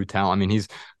his true talent. I mean, he's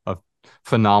a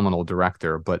phenomenal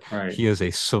director, but Right. he is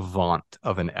a savant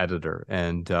of an editor.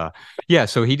 And yeah,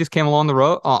 so he just came along the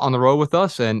road on the road with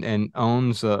us and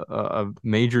owns a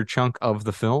major chunk of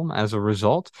the film as a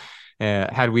result.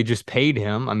 Had we just paid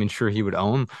him, I mean, sure, he would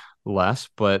own less.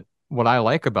 But what I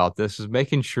like about this is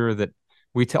making sure that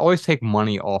we always take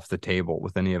money off the table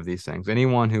with any of these things.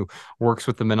 Anyone who works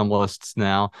with the minimalists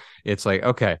now, it's like,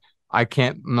 okay, I'm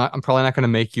probably not going to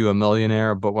make you a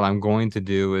millionaire, but what I'm going to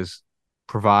do is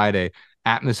provide a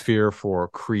atmosphere for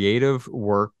creative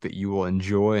work that you will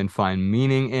enjoy and find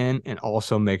meaning in, and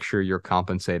also make sure you're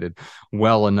compensated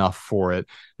well enough for it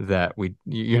that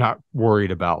you're not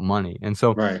worried about money. And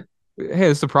so Right. hey,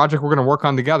 this is a project we're going to work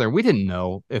on together. We didn't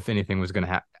know if anything was going to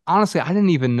happen. Honestly, I didn't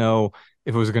even know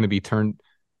if it was going to be turned.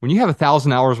 When you have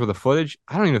 1,000 hours worth of footage,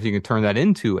 I don't even know if you can turn that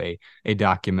into a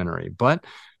documentary. But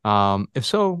if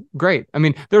so, great. I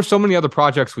mean, there's so many other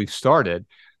projects we've started.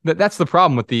 That's the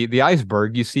problem with the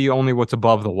iceberg. You see only what's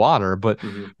above the water. But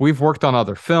Hmm. we've worked on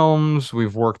other films,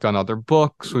 we've worked on other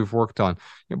books, we've worked on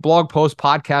blog posts,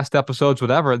 podcast episodes,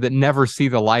 whatever that never see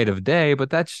the light of day. But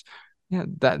that's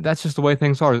just the way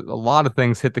things are. A lot of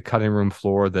things hit the cutting room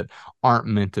floor that aren't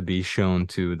meant to be shown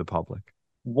to the public.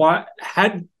 What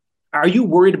had Are you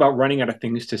worried about running out of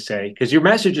things to say? Because your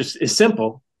message is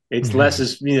simple. It's less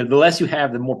is, the less you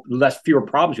have, the more less fewer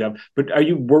problems you have. But are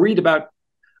you worried about,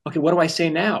 okay, what do I say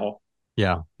now?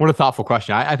 Yeah, what a thoughtful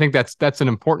question. I think that's an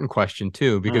important question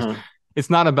too, because Uh-huh. it's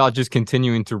not about just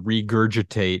continuing to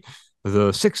regurgitate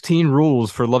the 16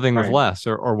 rules for living with Right. less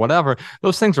or whatever.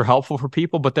 Those things are helpful for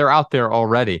people, but they're out there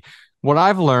already. What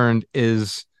I've learned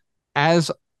is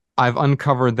as I've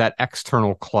uncovered that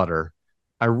external clutter,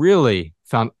 I really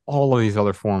found all of these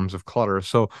other forms of clutter.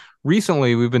 So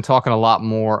recently we've been talking a lot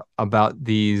more about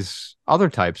these other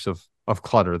types of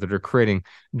clutter that are creating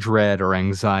dread or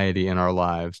anxiety in our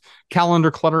lives. Calendar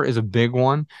clutter is a big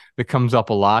one that comes up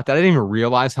a lot. I didn't even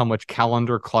realize how much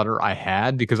calendar clutter I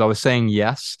had because I was saying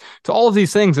yes to all of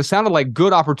these things. It sounded like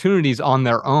good opportunities on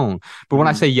their own. But when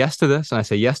I Hmm. say yes to this and I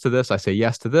say yes to this, I say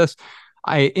yes to this,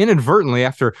 I inadvertently,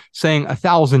 after saying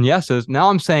 1,000 yeses,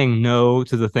 now I'm saying no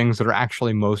to the things that are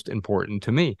actually most important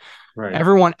to me. Right.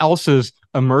 Everyone else's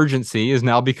emergency is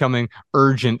now becoming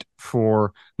urgent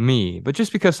for me. But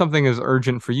just because something is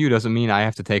urgent for you doesn't mean I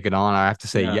have to take it on. I have to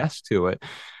say Yeah. yes to it.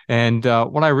 And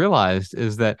what I realized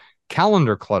is that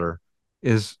calendar clutter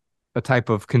is a type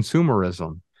of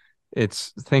consumerism.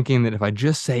 It's thinking that if I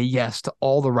just say yes to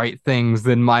all the right things,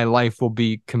 then my life will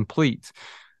be complete.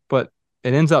 But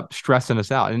it ends up stressing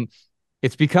us out. And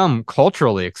it's become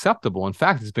culturally acceptable. In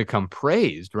fact, it's become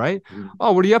praised, right? Mhm.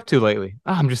 Oh, what are you up to lately?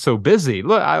 Oh, I'm just so busy.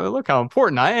 Look how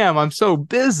important I am. I'm so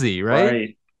busy, right?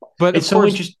 Right. But of It's so course,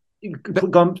 interesting.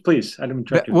 that, Go on, please. I didn't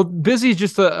interrupt you. well, busy is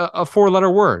just a four-letter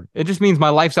word. It just means my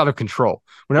life's out of control.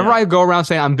 Whenever Yeah. I go around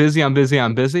saying I'm busy, I'm busy,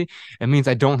 I'm busy, it means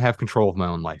I don't have control of my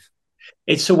own life.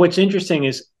 It's so what's interesting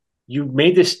is you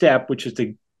made this step, which is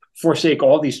to forsake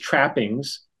all these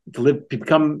trappings to live, to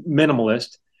become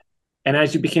minimalist. And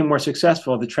as you became more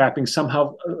successful, the trappings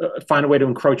somehow find a way to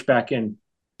encroach back in,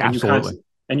 and Absolutely.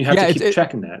 you have to Yeah, keep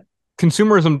checking that.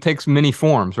 consumerism takes many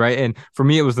forms, right? And for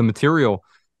me, it was the material,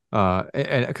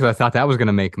 because I thought that was going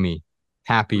to make me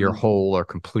happy or Mm-hmm. whole or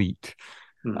complete.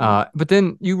 Mm-hmm. But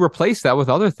then you replace that with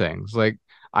other things. Like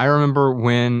I remember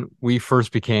when we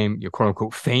first became, quote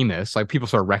unquote, famous, like people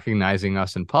started recognizing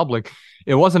us in public.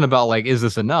 It wasn't about like, is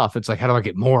this enough? It's like, how do I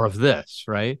get more of this?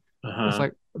 Right. It's Uh-huh.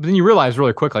 like, but then you realize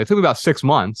really quickly, it took me about 6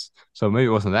 months. So maybe it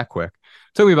wasn't that quick.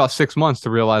 It took me about 6 months to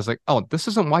realize like, oh, this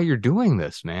isn't why you're doing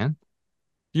this, man.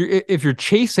 If you're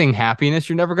chasing happiness,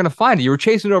 you're never going to find it. You were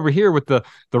chasing it over here with the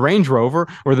Range Rover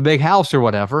or the big house or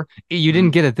whatever. You didn't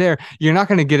Mm-hmm. get it there. You're not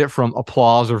going to get it from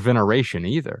applause or veneration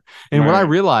either. And what I Right.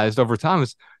 realized over time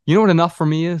is, you know what enough for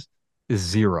me is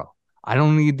zero. I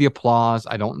don't need the applause.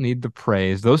 I don't need the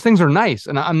praise. Those things are nice,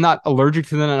 and I'm not allergic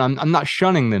to them, and I'm not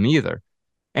shunning them either.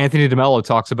 Anthony DeMello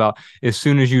talks about as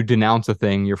soon as you denounce a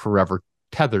thing, you're forever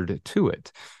tethered to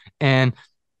it. And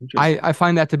Interesting. I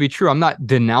find that to be true. I'm not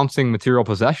denouncing material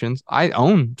possessions. I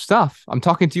own stuff. I'm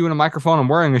talking to you in a microphone. I'm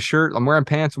wearing a shirt. I'm wearing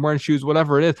pants. I'm wearing shoes,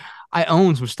 whatever it is. I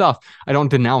own some stuff. I don't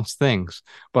denounce things,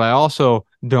 but I also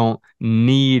don't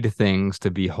need things to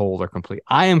be whole or complete.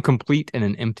 I am complete in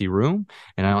an empty room,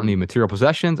 and I don't Hmm. need material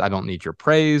possessions. I don't need your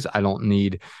praise.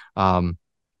 Um,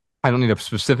 I don't need a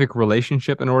specific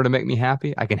relationship in order to make me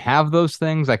happy. I can have those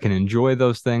things. I can enjoy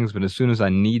those things, but as soon as I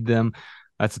need them,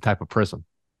 that's the type of person.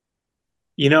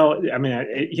 I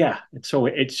mean, yeah,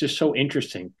 it's just so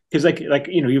interesting because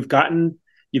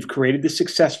you've created the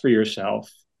success for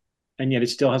yourself, and yet it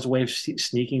still has a way of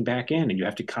sneaking back in, and you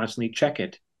have to constantly check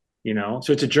it. So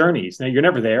it's a journey. Now you're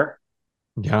never there.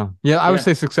 Yeah. Yeah, I would Yeah.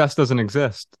 say success doesn't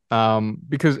exist.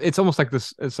 Because it's almost like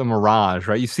this, it's a mirage,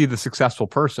 right? You see the successful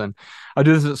person. I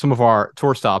do this at some of our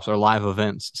tour stops or live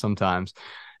events sometimes.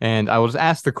 And I will just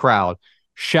ask the crowd,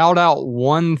 shout out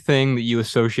one thing that you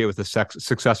associate with a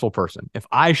successful person. If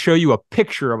I show you a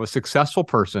picture of a successful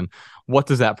person, what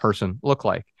does that person look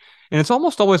like? And it's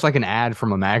almost always like an ad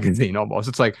from a magazine almost.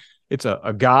 It's like it's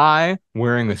a guy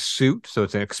wearing a suit, so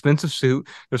it's an expensive suit.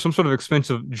 There's some sort of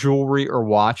expensive jewelry or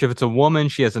watch. If it's a woman,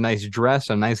 she has a nice dress,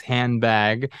 a nice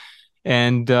handbag,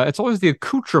 and it's always the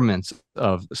accoutrements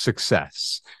of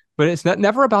success. But it's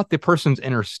never about the person's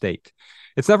inner state.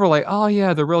 It's never like, oh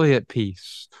yeah, they're really at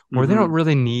peace, or they don't Hmm.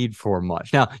 really need for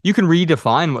much. Now, you can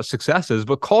redefine what success is,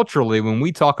 but culturally, when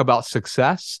we talk about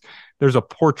success, there's a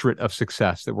portrait of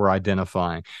success that we're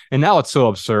identifying. And now it's so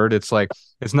absurd. It's like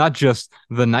it's not just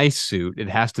the nice suit. It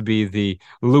has to be the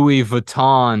Louis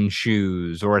Vuitton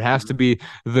shoes, or it has to Hmm. be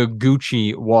the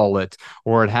Gucci wallet,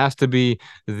 or it has to be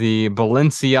the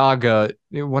Balenciaga,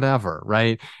 whatever,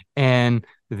 right? And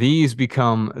these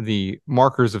become the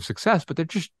markers of success, but they're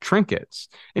just trinkets.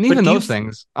 And But even those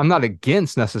things, I'm not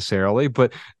against necessarily,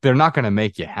 but they're not going to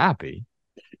make you happy.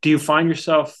 do you find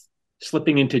yourself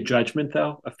slipping into judgment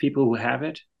though of people who have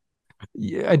it?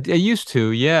 Yeah, I used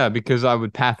to, yeah, because I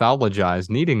would pathologize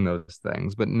needing those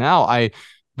things. But now I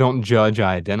don't judge,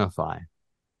 I identify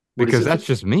What is because it? that's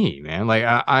just me, man.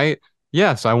 Like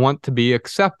yes, I want to be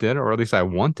accepted, or at least I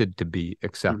wanted to be Hmm.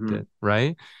 accepted,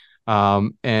 right?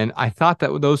 And I thought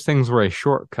that those things were a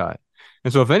shortcut.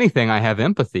 And so, if anything, I have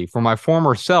empathy for my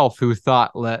former self who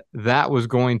thought that was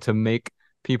going to make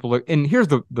people look. And here's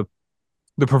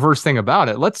the perverse thing about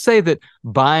it. Let's say that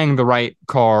buying the right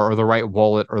car or the right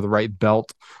wallet or the right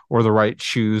belt or the right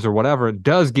shoes or whatever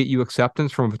does get you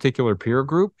acceptance from a particular peer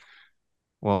group.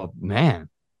 Well, man,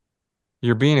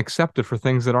 you're being accepted for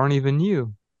things that aren't even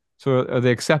you. So are they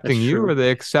That's accepting you or are true.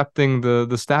 they accepting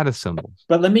the status symbols?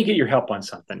 But let me get your help on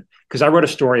something because I wrote a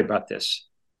story about this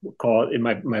called in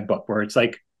my book where it's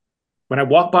like when I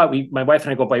walk by, my wife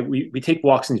and I go by, we take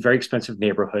walks in these very expensive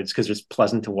neighborhoods because it's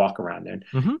pleasant to walk around there.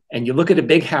 Hmm. And you look at a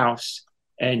big house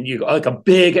and you go like a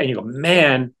big, and you go,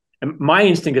 man. And my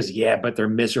instinct is, yeah, but they're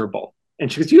miserable. And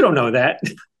she goes, you don't know that.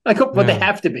 I go, but they Yeah.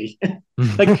 have to be.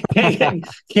 Like,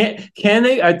 can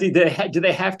they? Do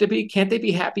they have to be? Can't they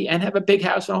be happy and have a big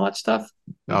house and all that stuff?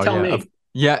 You Oh tell yeah. me.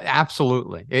 Yeah,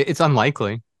 absolutely. It's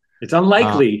unlikely. It's Uh,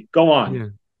 unlikely. Go on. yeah.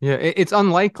 Yeah, it's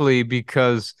unlikely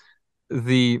because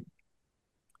the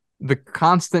the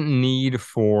constant need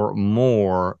for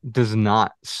more does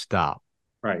not stop.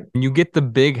 Right. When you get the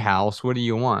big house, what do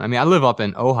you want? I mean, I live up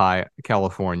in Ojai,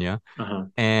 California, Uh-huh.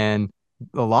 and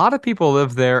a lot of people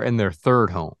live there in their third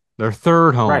home. Their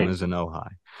third home Right. is in Ojai.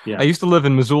 I Yeah. used to live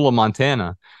in Missoula,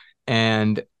 Montana,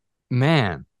 and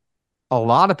man, a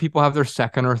lot of people have their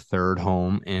second or third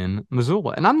home in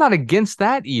Missoula. And I'm not against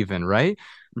that even, right?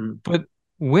 Mm-hmm. But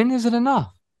when is it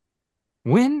enough?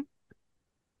 When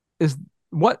is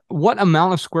what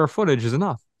amount of square footage is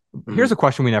enough? Here's Mm-hmm. a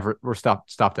question we never were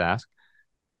stopped to ask.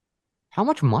 How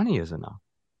much money is enough?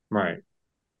 Right.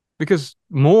 Because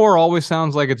more always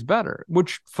sounds like it's better,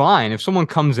 which fine. If someone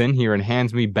comes in here and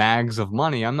hands me bags of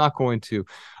money, I'm not going to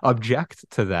object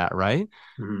to that, right?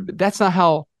 Mm-hmm. But that's not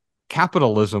how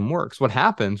capitalism works. What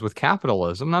happens with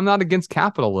capitalism, and I'm not against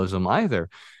capitalism either,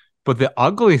 but the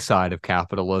ugly side of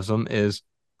capitalism is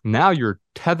now you're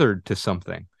tethered to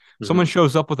something. Someone Mm-hmm.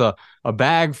 shows up with a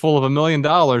bag full of $1 million.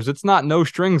 It's not no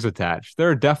strings attached. There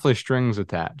are definitely strings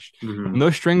attached. When Mm-hmm.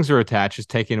 those strings are attached, it's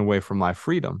taken away from my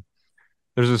freedom.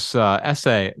 There's this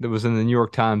essay that was in the New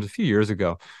York Times a few years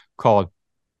ago called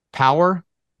Power,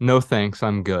 No Thanks,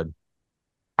 I'm Good.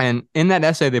 And in that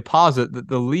essay, they posit that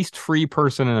the least free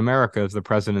person in America is the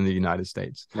president of the United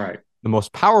States. Right. The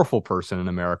most powerful person in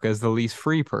America is the least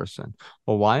free person.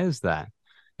 Well, why is that?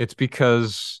 It's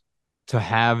because to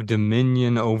have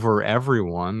dominion over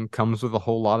everyone comes with a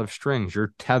whole lot of strings.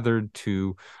 You're tethered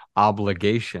to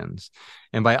obligations.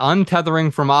 And by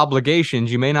untethering from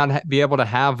obligations, you may not be able to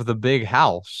have the big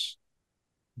house,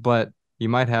 but you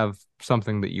might have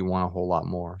something that you want a whole lot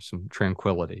more, some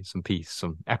tranquility, some peace,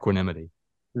 some equanimity.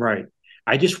 Right.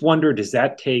 I just wonder, does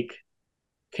that take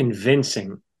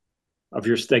convincing of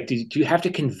your like? Do you have to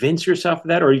convince yourself of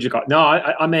that, or you just go, no,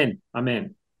 I'm in, I'm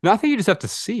in. Now, I think you just have to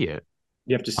see it.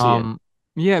 You have to see it. Um,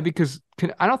 yeah, because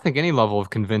I don't think any level of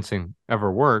convincing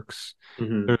ever works.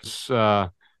 Hmm. There's, I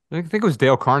think it was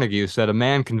Dale Carnegie who said, "A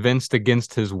man convinced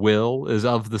against his will is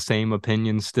of the same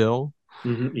opinion still."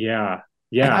 Hmm. Yeah,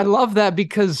 And I yeah. love that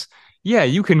because, yeah,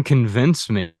 you can convince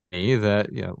me that,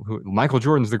 Michael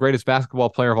Jordan's the greatest basketball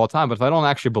player of all time. But if I don't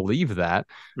actually believe that,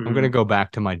 I'm going to Hmm. go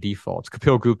back to my defaults.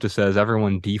 Kapil Gupta says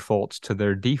everyone defaults to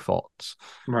their defaults.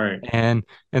 Right. And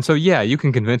so, yeah, you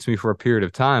can convince me for a period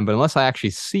of time, but unless I actually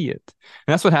see it,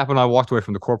 and that's what happened when I walked away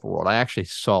from the corporate world. I actually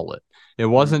saw it. It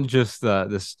Hmm. wasn't just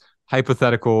this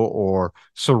hypothetical or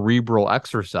cerebral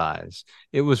exercise.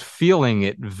 It was feeling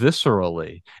it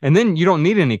viscerally. And then you don't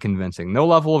need any convincing. No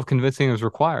level of convincing is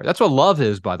required. That's what love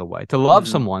is, by the way. To love Hmm.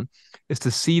 someone is to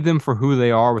see them for who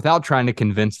they are without trying to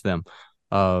convince them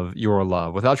of your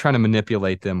love, without trying to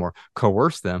manipulate them or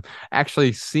coerce them,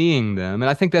 actually seeing them. And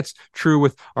I think that's true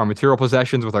with our material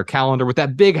possessions, with our calendar, with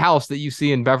that big house that you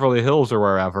see in Beverly Hills or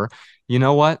wherever. You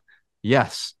know what?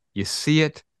 Yes, you see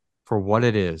it for what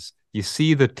it is. You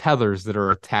see the tethers that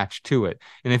are attached to it.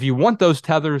 And if you want those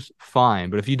tethers, fine.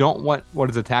 But if you don't want what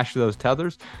is attached to those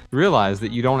tethers, realize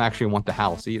that you don't actually want the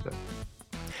house either.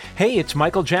 Hey, it's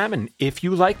Michael Jamin. If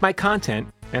you like my content,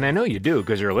 and I know you do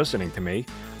because you're listening to me,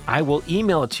 I will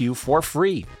email it to you for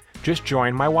free. Just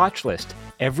join my watch list.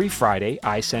 Every Friday,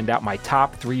 I send out my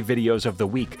top 3 videos of the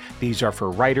week. These are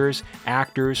for writers,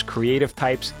 actors, creative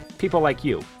types, people like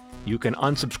you. You can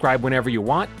unsubscribe whenever you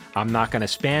want. I'm not going to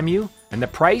spam you. And the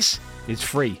price is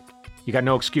free. You got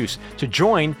no excuse. To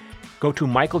join, go to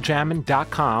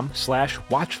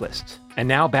michaeljamin.com/watchlists. And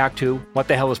now back to what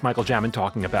the hell is Michael Jamin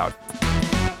talking about?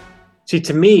 See,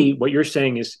 to me, what you're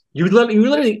saying is you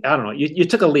literally, I don't know, you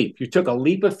took a leap. You took a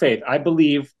leap of faith. I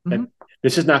believe that Mm-hmm.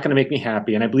 this is not going to make me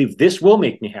happy, and I believe this will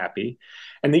make me happy,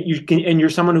 and that you can, and you're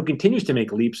someone who continues to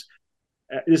make leaps.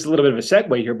 This is a little bit of a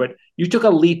segue here, but you took a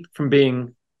leap from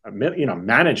being,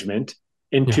 management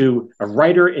Yeah. into a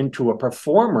writer, into a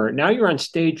performer. Now you're on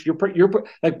stage. You're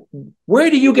like, where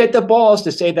do you get the balls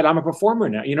to say that I'm a performer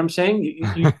now? You know what I'm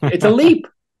saying? It's a leap.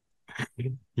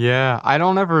 Yeah, I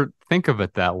don't ever think of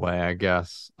it that way, I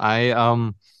guess. I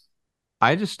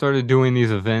just started doing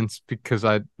these events because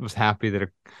I was happy that I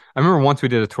remember once we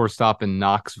did a tour stop in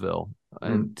Knoxville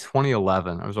in Mm.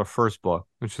 2011. It was our first book,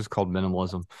 which is called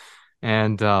Minimalism.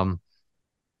 And no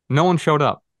one showed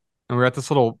up. And we were at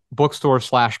this little bookstore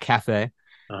slash cafe.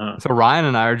 Uh-huh. So Ryan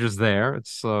and I are just there.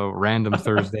 It's a random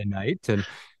Thursday night, and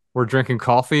we're drinking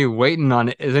coffee, waiting on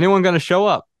is anyone going to show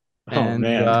up? Oh And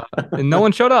man. no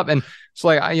one showed up. And it's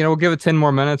like, we'll give it 10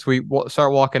 more minutes. We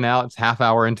start walking out. It's half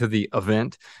hour into the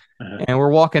event, Uh-huh. and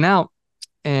we're walking out.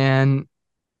 And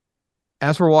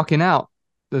as we're walking out,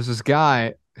 there's this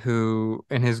guy who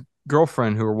and his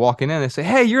girlfriend who are walking in. They say,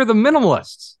 "Hey, you're the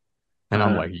Minimalists." And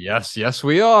I'm Uh-huh. like, "Yes, yes,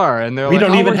 we are." And they're We like,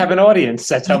 don't "Oh, even we're have here." an audience.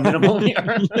 That's how minimal we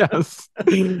are. Yes.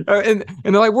 And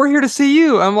they're like, "We're here to see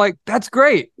you." I'm like, "That's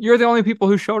great. You're the only people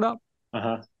who showed up."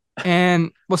 Uh-huh.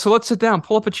 And well, so let's sit down,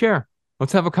 pull up a chair.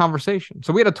 Let's have a conversation.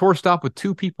 So we had a tour stop with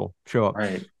 2 people show up.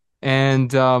 Right. And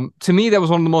to me, that was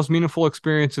one of the most meaningful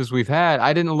experiences we've had.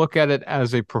 I didn't look at it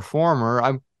as a performer.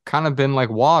 I've kind of been like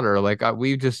water. Like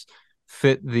we just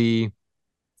fit the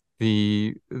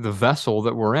vessel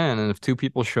that we're in. And if 2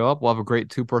 people show up, we'll have a great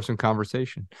 2-person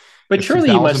conversation. But If surely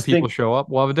you 2,000 must people think, show up,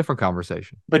 we'll have a different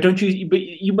conversation. but don't you, but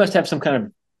you must have some kind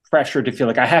of pressure to feel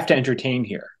like I have to entertain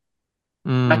here.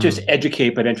 Not just Mm.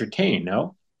 educate, but entertain,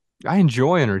 no? I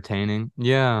enjoy entertaining.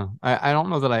 Yeah. I don't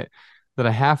know that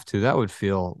I have to. That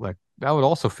would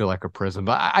also feel like a prison,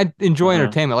 but I enjoy Uh-huh.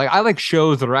 entertainment. Like I like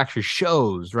shows that are actually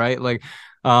shows, right? Like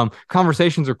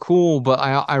conversations are cool, but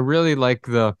I really like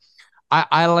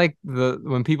I like the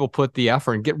when people put the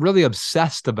effort and get really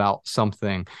obsessed about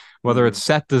something, whether Mm-hmm. it's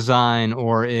set design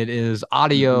or it is Mm-hmm.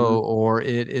 audio or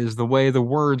it is the way the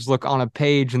words look on a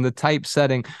page and the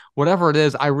typesetting, whatever it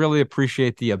is, I really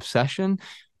appreciate the obsession.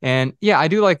 And yeah, I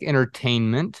do like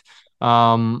entertainment.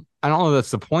 I don't know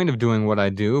that's the point of doing what I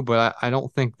do, but I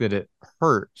don't think that it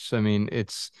hurts. I mean,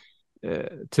 it's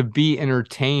to be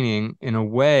entertaining in a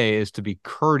way is to be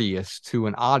courteous to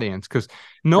an audience because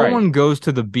no Right. one goes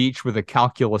to the beach with a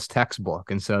calculus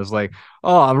textbook and says like,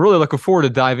 "Oh, I'm really looking forward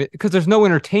to diving," because there's no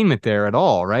entertainment there at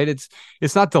all, right? It's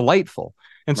not delightful.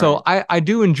 And so Right. I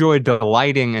do enjoy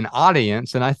delighting an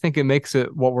audience, and I think it makes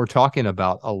it what we're talking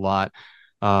about a lot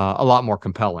a lot more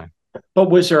compelling. But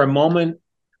was there a moment?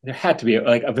 There had to be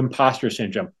like of imposter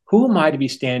syndrome. Who am I to be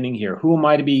standing here? Who am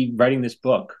I to be writing this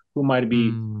book? Who am I to be?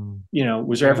 Mm,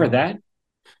 Was there ever yeah. that?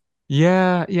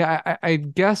 Yeah. I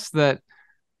guess that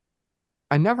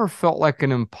I never felt like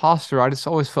an imposter. I just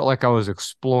always felt like I was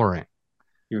exploring.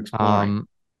 You're exploring. Um,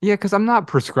 yeah, because I'm not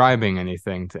prescribing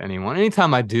anything to anyone.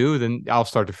 Anytime I do, then I'll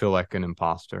start to feel like an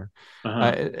imposter. Uh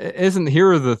huh. Isn't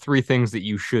here are the three things that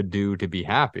you should do to be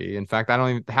happy. In fact, I don't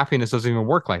even happiness doesn't even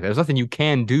work like that. There's nothing you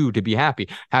can do to be happy.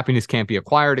 Happiness can't be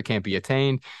acquired, it can't be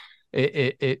attained.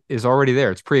 It is already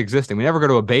there. It's pre-existing. We never go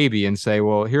to a baby and say,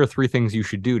 well, here are three things you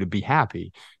should do to be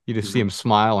happy. You just see Mm-hmm. him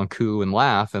smile and coo and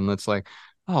laugh, and it's like,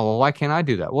 oh, well, why can't I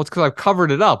do that? Well, it's because I've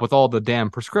covered it up with all the damn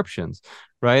prescriptions.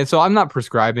 Right. And so I'm not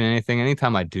prescribing anything.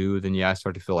 Anytime I do, then yeah, I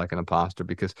start to feel like an imposter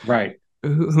because Right.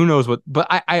 who knows what, but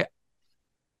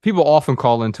people often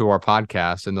call into our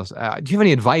podcast and they'll say, do you have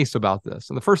any advice about this?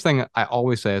 And the first thing I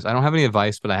always say is, I don't have any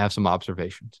advice, but I have some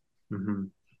observations Mm-hmm.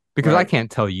 because I Right. can't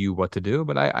tell you what to do,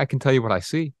 but I can tell you what I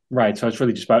see. Right. So it's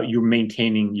really just about you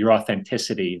maintaining your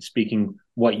authenticity and speaking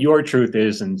what your truth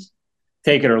is and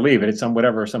take it or leave it. It's on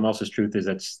whatever someone else's truth is.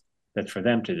 That's for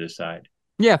them to decide.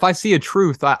 Yeah, if I see a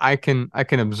truth, I can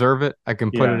observe it. I can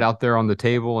put it Yeah. out there on the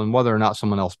table, and whether or not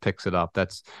someone else picks it up,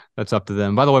 that's up to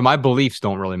them. By the way, my beliefs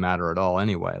don't really matter at all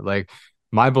anyway. Like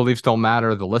my beliefs don't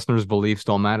matter, the listeners' beliefs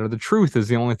don't matter. The truth is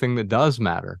the only thing that does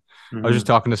matter. I was just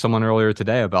Mm-hmm. talking to someone earlier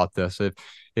today about this.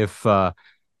 If uh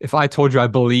if I told you I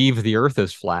believe the earth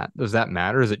is flat, does that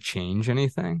matter? Does it change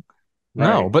anything?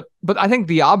 No, Right. but I think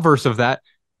the obverse of that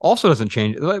also doesn't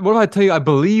change. What if I tell you I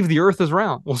believe the earth is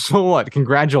round? Well, so what?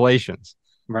 Congratulations.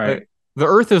 Uh, Right. the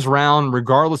earth is round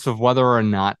regardless of whether or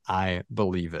not I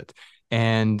believe it.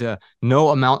 And no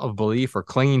amount of belief or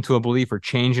clinging to a belief or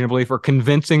changing a belief or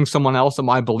convincing someone else that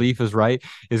my belief is right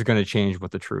is going to change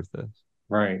what the truth is.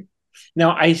 Right.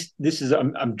 Now, this is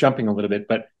I'm jumping a little bit,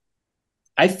 but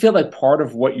I feel like part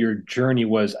of what your journey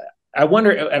was. I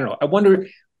wonder. I don't know. I wonder,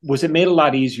 was it made a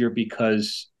lot easier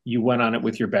because you went on it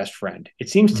with your best friend? It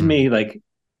seems to Mm. me like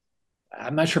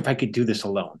I'm not sure if I could do this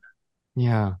alone.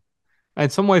 Yeah. In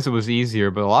some ways, it was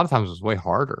easier, but a lot of times it was way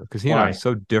harder because he and I are Why?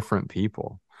 so different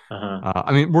people. Uh huh.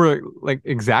 I mean, we're like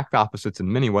exact opposites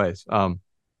in many ways.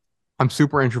 I'm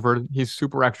super introverted. He's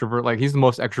super extrovert. Like he's the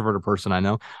most extroverted person I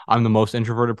know. I'm the most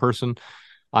introverted person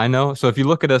I know. So if you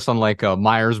look at us on like a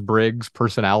Myers-Briggs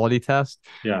personality test,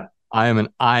 Yeah. I am an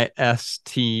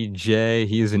ISTJ.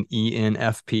 He is an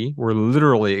ENFP. We're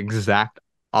literally exact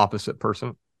opposite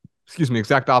personalities.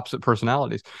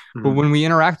 But Mm-hmm. when we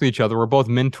interact with each other, we're both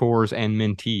mentors and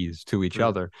mentees to each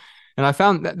other. And I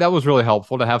found that was really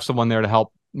helpful to have someone there to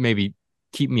help maybe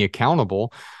keep me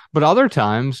accountable. But other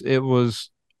times it was,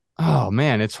 oh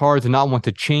man, it's hard to not want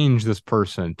to change this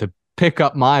person, to pick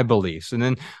up my beliefs. And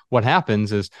then what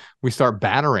happens is we start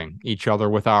battering each other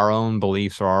with our own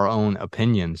beliefs or our own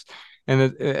opinions.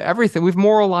 And everything, we've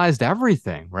moralized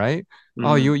everything, right? Oh,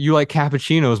 Mm-hmm. you like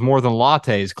cappuccinos more than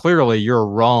lattes. Clearly, you're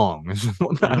wrong.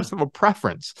 Uh-huh. That's a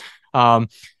preference. Um,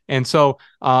 and so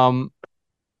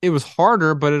it was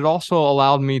harder, but it also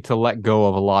allowed me to let go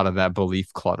of a lot of that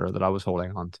belief clutter that I was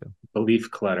holding on to. Belief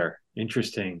clutter.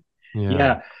 Interesting. Yeah.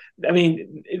 Yeah. I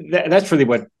mean, that's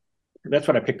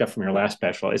what I picked up from your last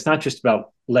special. It's not just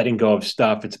about letting go of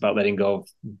stuff. It's about letting go of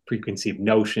preconceived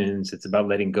notions. It's about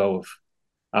letting go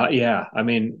of, yeah. I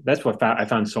mean, that's what I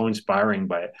found so inspiring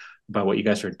by what you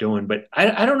guys are doing. But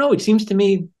I don't know. It seems to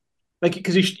me like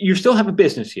because you still have a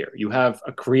business here. You have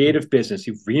a creative business.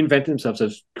 You've reinvented themselves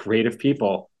as creative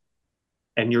people,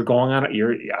 and you're going on.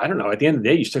 You're I don't know. At the end of the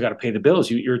day, you still got to pay the bills.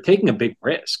 You're taking a big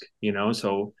risk.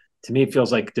 So to me, it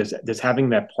feels like does having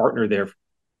that partner there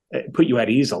put you at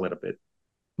ease a little bit?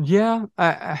 Yeah.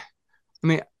 I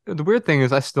mean, the weird thing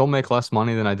is I still make less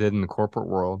money than I did in the corporate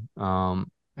world.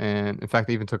 And in fact,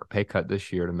 I even took a pay cut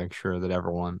this year to make sure that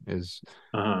everyone is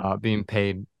Uh-huh. being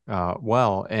paid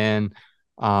well. And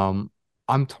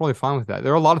I'm totally fine with that.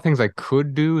 There are a lot of things I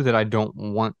could do that I don't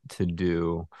want to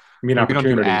do. I mean, Like we don't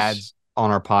do opportunities. ads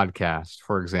on our podcast,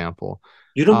 for example.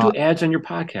 You don't Uh, do ads on your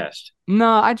podcast. no,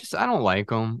 I don't like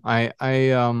them. I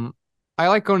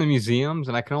like going to museums,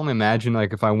 and I can only imagine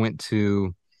like if I went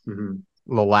to Mm-hmm.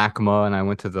 LaLacma and I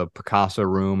went to the Picasso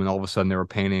room and all of a sudden they were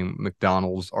painting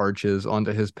McDonald's arches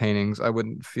onto his paintings, I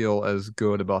wouldn't feel as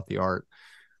good about the art.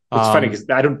 It's funny Um, because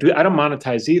I don't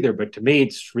monetize either, but to me,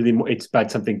 it's really it's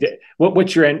about something.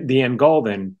 What's the end goal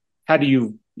then? How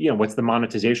do what's the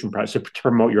monetization process to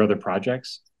promote your other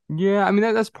projects? yeah, I mean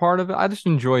that's part of it. I just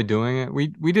enjoy doing it. We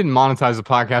didn't monetize the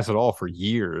podcast at all for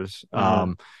years.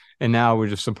 Uh-huh. And now we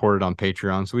just support it on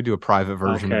Patreon. So we do a private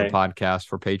version of the Okay. podcast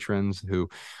for patrons who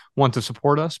want to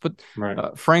support us. But Right.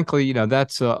 frankly,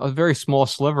 that's a very small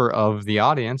sliver of the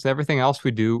audience. Everything else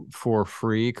we do for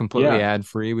free, completely Yeah. ad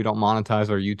free. We don't monetize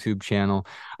our YouTube channel.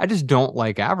 I just don't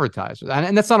like advertisers.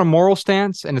 And that's not a moral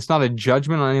stance, and it's not a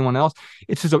judgment on anyone else.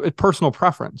 It's just a personal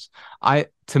preference.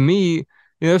 To me,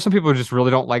 there's some people who just really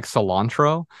don't like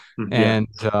cilantro, Yeah. and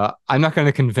I'm not going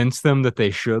to convince them that they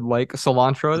should like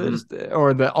cilantro,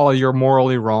 or that, oh, you're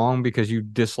morally wrong because you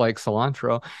dislike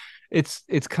cilantro.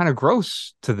 It's kind of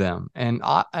gross to them, and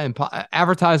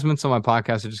advertisements on my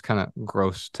podcast are just kind of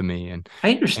gross to me. And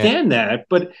I understand that,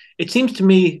 but it seems to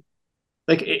me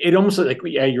like it almost like,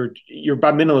 yeah, you're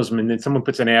about minimalism, and then someone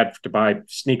puts an ad to buy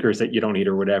sneakers that you don't need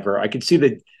or whatever. I could see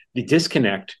the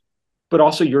disconnect, but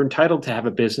also you're entitled to have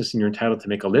a business and you're entitled to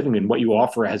make a living, and what you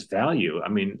offer has value. I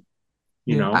mean,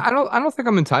 you yeah, know. I don't think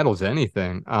I'm entitled to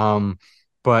anything.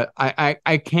 But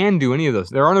I can do any of those.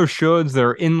 There are no shoulds. There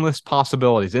are endless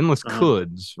possibilities, endless Uh-huh.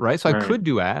 coulds, right? So I Right. could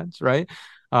do ads, right?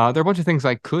 There are a bunch of things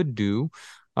I could do,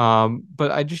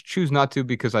 but I just choose not to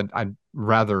because I'd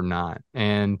rather not.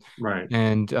 Right.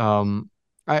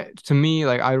 To me,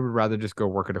 like, I would rather just go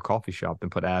work at a coffee shop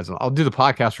than put ads on. I'll do the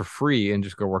podcast for free and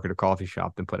just go work at a coffee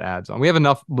shop than put ads on. We have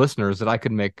enough listeners that I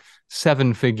could make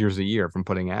 7 figures a year from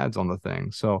putting ads on the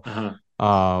thing. So, Uh-huh.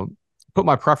 uh, put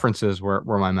my preferences where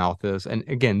my mouth is. And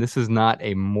again, this is not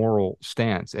a moral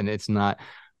stance, and it's not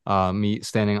me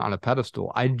standing on a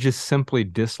pedestal. I just simply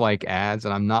dislike ads,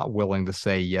 and I'm not willing to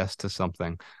say yes to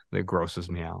something that grosses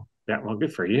me out. Yeah. Well,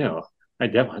 good for you. I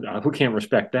definitely, who can't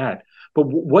respect that? But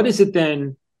what is it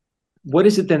then? What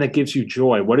is it then that gives you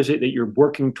joy? What is it that you're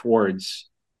working towards?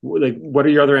 Like, what are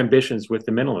your other ambitions with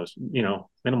the minimalist?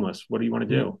 Minimalist. What do you want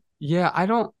to do? Yeah, I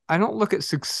don't look at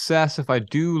success. If I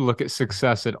do look at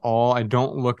success at all, I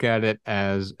don't look at it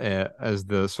as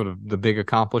the sort of the big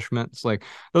accomplishments. Like,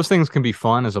 those things can be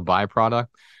fun as a byproduct.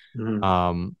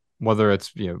 Mm-hmm. Whether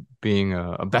it's, being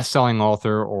a best-selling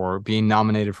author or being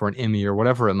nominated for an Emmy or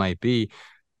whatever it might be.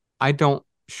 I don't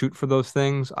shoot for those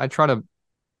things. I try to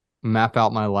map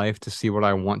out my life to see what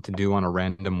I want to do on a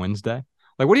random Wednesday.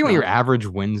 Like, what do you want your Okay. average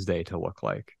Wednesday to look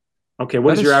like? Okay.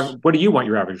 That is, What do you want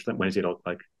your average Wednesday to look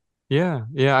like? yeah,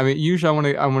 yeah. I mean,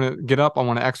 usually I want to get up, I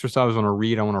want to exercise, I want to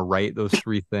read, I want to write. Those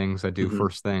three things I do Mm-hmm.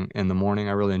 first thing in the morning.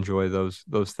 I really enjoy those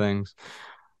things.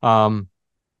 Um,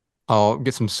 I'll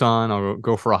get some sun. I'll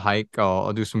go for a hike.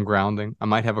 I'll do some grounding. I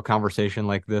might have a conversation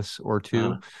like this or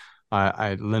two. Uh,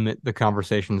 I limit the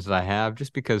conversations that I have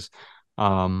just because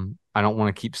I don't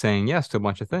want to keep saying yes to a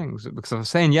bunch of things. Because if I'm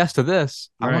saying yes to this,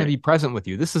 I want to right. be present with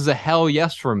you. This is a hell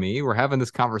yes for me. We're having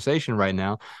this conversation right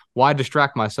now. Why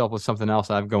distract myself with something else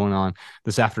I have going on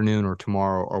this afternoon or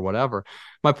tomorrow or whatever?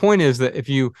 My point is that if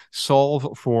you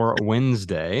solve for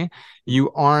Wednesday,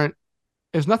 you aren't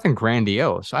there's nothing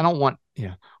grandiose. I don't want,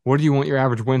 what do you want your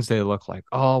average Wednesday to look like?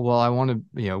 Oh, well, I want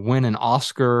to, win an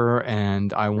Oscar,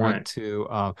 and I want Right.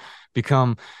 to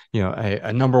become,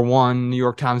 a number one New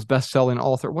York Times best-selling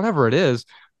author, whatever it is.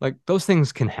 Like, those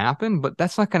things can happen, but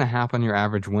that's not going to happen your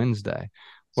average Wednesday.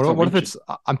 So What if interesting.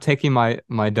 it's I'm taking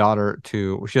my daughter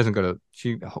to she doesn't go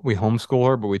to we homeschool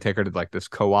her, but we take her to like this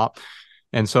co-op.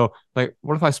 And so, like,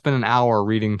 what if I spend an hour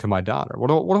reading to my daughter? What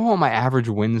do I want my average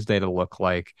Wednesday to look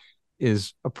like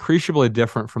is appreciably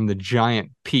different from the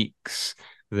giant peaks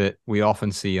that we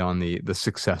often see on the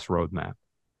success roadmap.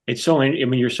 It's so, I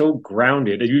mean, you're so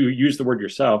grounded. You use the word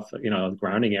yourself,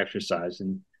 grounding exercise.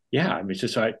 And yeah, I mean, it's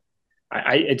just, I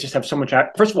just have so much.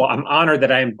 First of all, I'm honored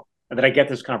that I get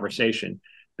this conversation,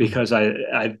 because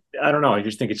I don't know. I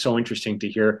just think it's so interesting to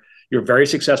hear. You're a very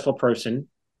successful person.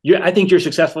 I think you're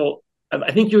successful.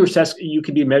 I think you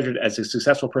can be measured as a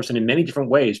successful person in many different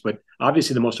ways, but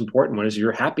obviously the most important one is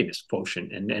your happiness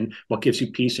quotient, and what gives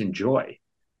you peace and joy,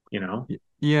 you know?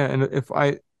 Yeah, and if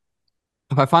I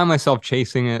find myself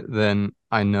chasing it, then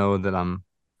I know that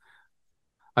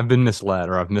I've been misled,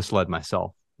 or I've misled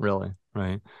myself, really,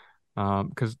 right?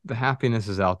 Because the happiness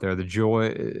is out there, the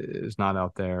joy is not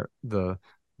out there. The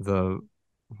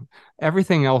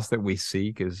everything else that we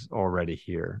seek is already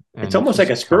here, It's and it's almost like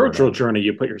a just covered spiritual up. journey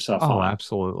you put yourself Oh, on.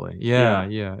 absolutely. Yeah,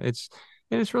 Yeah. yeah.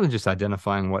 It's really just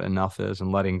identifying what enough is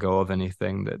and letting go of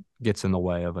anything that gets in the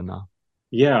way of enough.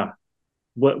 Yeah.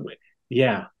 What,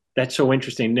 yeah, that's so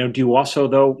interesting. Now, do you also,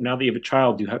 though, now that you have a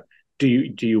child, do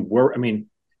you worry? I mean,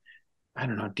 I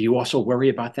don't know. Do you also worry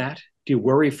about that? Do you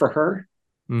worry for her?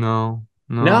 No,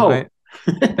 no, No.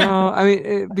 no. I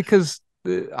mean, because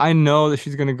I know that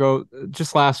she's going to go.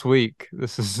 Just last week,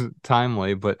 this is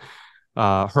timely, but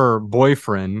her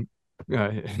boyfriend,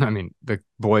 I mean, the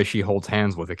boy she holds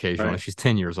hands with occasionally, Right. she's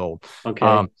 10 years old. Okay.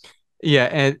 Um, yeah,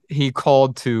 and he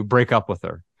called to break up with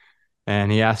her.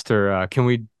 and he asked her, can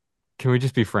we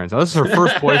just be friends? Now, this is her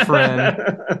first boyfriend.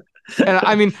 And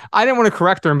I mean, I didn't want to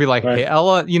correct her and be like, Right. hey,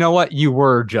 Ella, you know what? You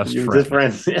were just You were just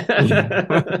friends. friends.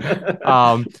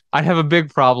 I'd have a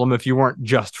big problem if you weren't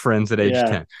just friends at age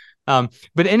Yeah. 10.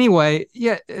 But anyway,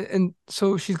 yeah. And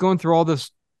so she's going through all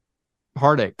this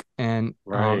heartache. And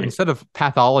Right. instead of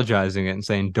pathologizing it and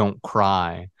saying, don't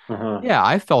cry, Uh-huh. yeah,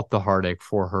 I felt the heartache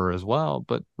for her as well.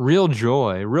 But real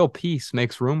joy, real peace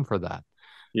makes room for that.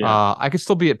 Yeah. I could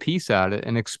still be at peace at it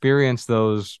and experience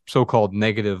those so-called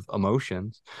negative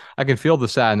emotions. I can feel the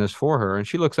sadness for her. And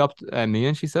she looks up at me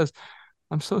and she says,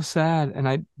 I'm so sad. And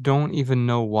I don't even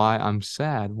know why I'm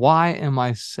sad. Why am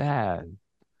I sad?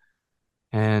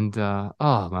 And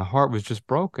my heart was just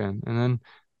broken. And then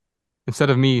instead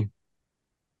of me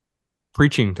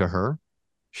preaching to her,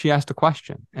 she asked a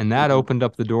question. And that Hmm. opened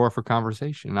up the door for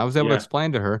conversation. And I was able to Yeah.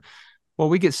 explain to her, well,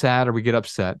 we get sad or we get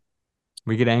upset.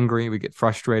 We get angry. We get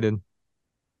frustrated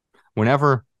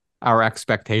whenever our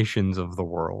expectations of the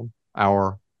world,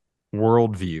 our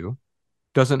worldview,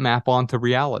 doesn't map onto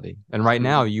reality. And right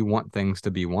now, Hmm. you want things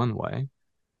to be one way,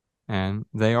 and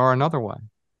they are another way.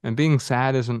 And being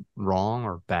sad isn't wrong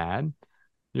or bad.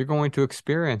 You're going to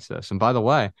experience this. And by the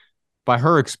way, by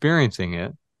her experiencing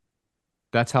it,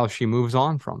 that's how she moves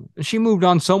on from it. And she moved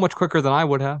on so much quicker than I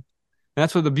would have. And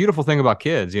that's what the beautiful thing about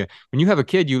kids. When you have a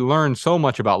kid, you learn so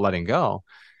much about letting go.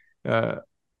 Uh,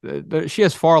 she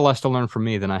has far less to learn from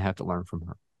me than I have to learn from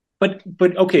her.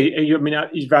 But okay, I mean,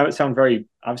 you sound very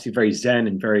obviously very zen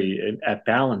and very at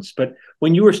balance. But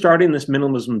when you were starting this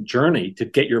minimalism journey to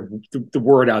get the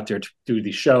word out there to do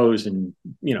these shows and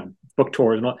book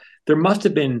tours and all, there must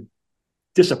have been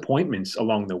disappointments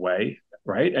along the way,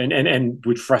 right? And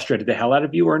which frustrated the hell out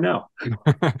of you, or no?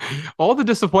 All the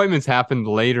disappointments happened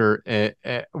later,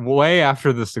 way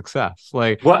after the success.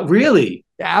 Like, What really?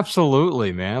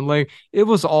 absolutely, man. Like, it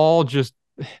was all just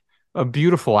a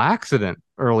beautiful accident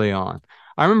early on.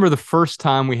 I remember the first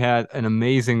time we had an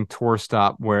amazing tour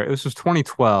stop where this was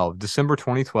 2012, December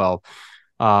 2012.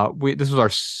 This was our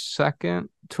second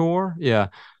tour. Yeah.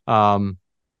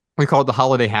 We called it the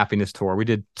Holiday Happiness Tour. We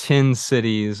did 10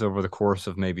 cities over the course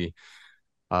of maybe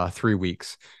 3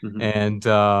 weeks, Hmm. and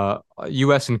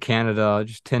US and Canada,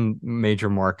 just 10 major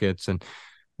markets. And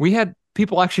we had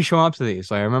people actually show up to these.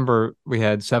 Like, I remember we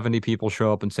had 70 people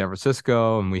show up in San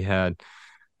Francisco, and we had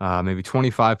maybe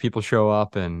 25 people show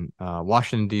up in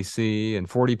Washington, D.C., and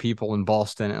 40 people in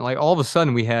Boston. And like all of a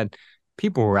sudden, we had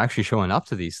people who were actually showing up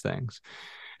to these things.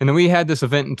 And then we had this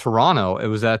event in Toronto. It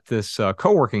was at this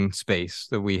co-working space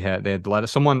that we had. They had let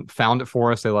us, someone found it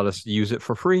for us. They let us use it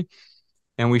for free.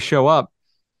 And we show up.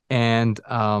 And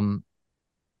it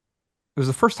was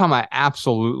the first time I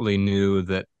absolutely knew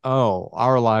that, oh,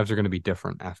 our lives are going to be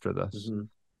different after this. Hmm.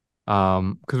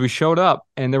 Because we showed up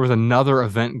and there was another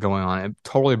event going on. It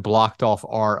totally blocked off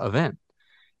our event.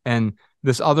 And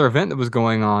this other event that was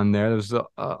going on there was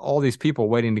all these people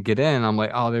waiting to get in. I'm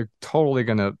like, oh, they're totally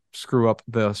going to screw up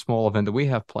the small event that we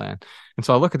have planned. And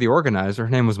so I look at the organizer.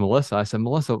 Her name was Melissa. I said,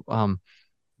 Melissa,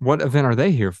 what event are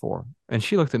they here for? And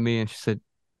she looked at me and she said,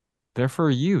 they're for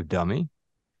you, dummy.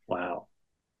 Wow.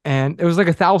 And it was like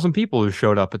 1,000 people who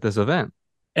showed up at this event.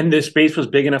 And this space was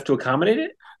big enough to accommodate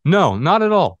it? No, not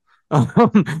at all.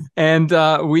 And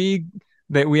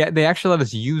they actually let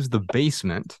us use the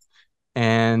basement.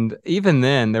 And even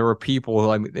then, there were people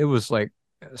like it was like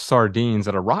sardines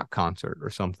at a rock concert or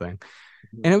something.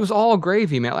 And it was all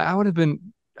gravy, man. Like, I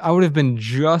would have been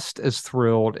just as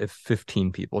thrilled if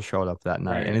 15 people showed up that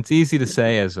night. And Right. it's easy to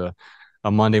say as a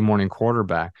Monday morning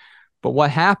quarterback. But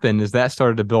what happened is that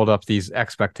started to build up these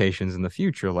expectations in the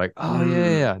future. Like, oh yeah,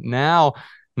 yeah, Mm. yeah.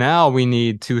 Now we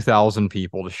need 2,000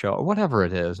 people to show, whatever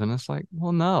it is. And it's like,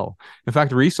 well, no. In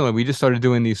fact, recently we just started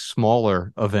doing these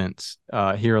smaller events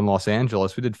here in Los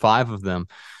Angeles. We did 5 of them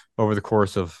over the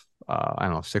course of I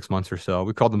don't know, 6 months or so.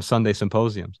 We called them Sunday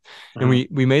symposiums, and Uh-huh.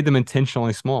 we made them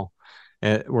intentionally small,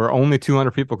 where only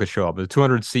 200 people could show up. A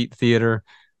 200-seat theater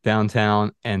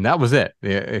downtown, and that was it.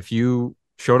 If you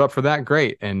showed up for that,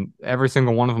 great. And every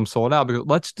single one of them sold out because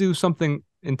let's do something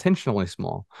intentionally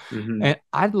small. Hmm. And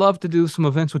I'd love to do some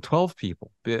events with 12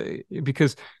 people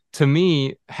because to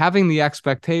me, having the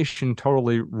expectation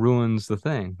totally ruins the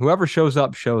thing. Whoever shows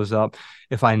up, shows up.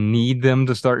 If I need them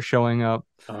to start showing up,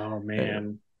 Oh eh,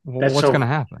 man. That's what's going so to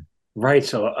happen? right.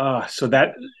 So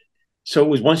it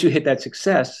was once you hit that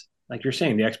success, like you're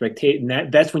saying, the expectation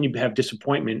that's when you have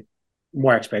disappointment,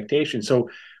 more expectation. So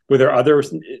were there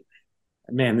others?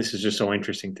 Man, this is just so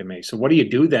interesting to me. So what do you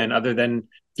do then other than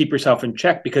keep yourself in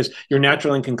check? Because your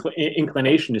natural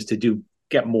inclination is to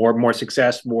get more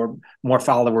success, more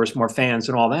followers, more fans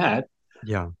and all that.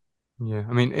 Yeah. Yeah.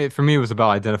 I mean, for me, it was about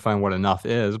identifying what enough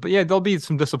is. But yeah, there'll be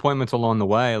some disappointments along the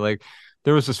way. Like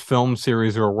there was this film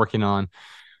series we were working on.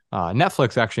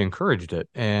 Netflix actually encouraged it.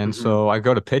 And Hmm. so I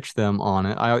go to pitch them on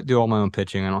it. I do all my own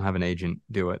pitching. I don't have an agent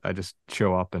do it. I just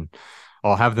show up and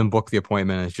I'll have them book the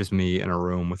appointment. And it's just me in a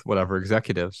room with whatever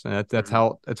executives. And that's Hmm.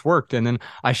 how it's worked. And then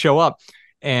I show up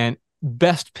and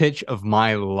best pitch of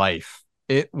my life.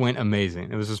 It went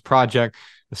amazing. It was this project,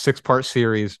 a 6-part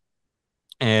series,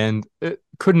 and it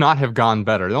could not have gone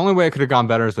better. The only way it could have gone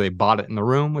better is they bought it in the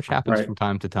room, which happens Right. from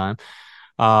time to time.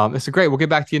 This is great. We'll get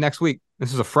back to you next week.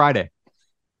 This is a Friday.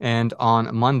 And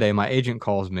on Monday, my agent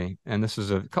calls me, and this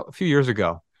is a few years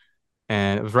ago,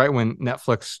 and it was right when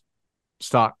Netflix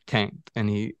stock tanked. And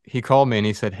he called me and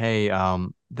he said, "Hey,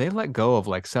 they let go of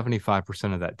like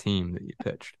 75% of that team that you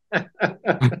pitched."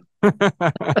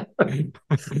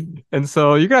 And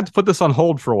so you're gonna have to put this on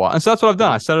hold for a while. And so that's what I've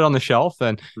done. I set it on the shelf,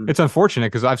 and Mhm. it's unfortunate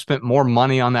because I've spent more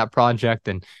money on that project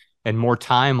and more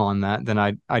time on that than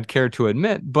I'd care to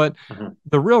admit. But Mhm.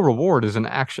 the real reward is an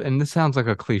action, and this sounds like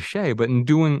a cliche, but in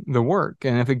doing the work.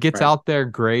 And if it gets Right. out there,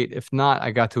 great. If not,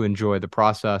 I got to enjoy the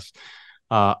process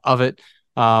of it.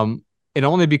 Um, it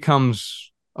only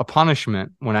becomes a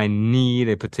punishment when I need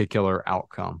a particular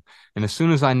outcome. And as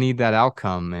soon as I need that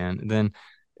outcome, man, then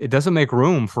it doesn't make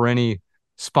room for any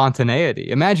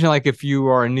spontaneity. Imagine like if you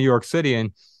are in New York City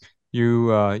and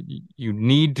you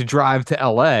need to drive to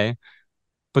LA,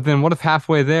 but then what if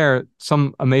halfway there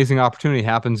some amazing opportunity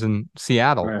happens in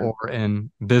Seattle Right. or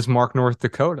in Bismarck, North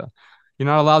Dakota? You're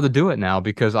not allowed to do it now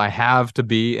because I have to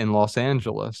be in Los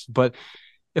Angeles. But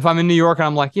if I'm in New York and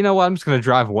I'm like, you know what, I'm just going to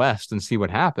drive west and see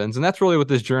what happens. And that's really what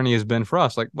this journey has been for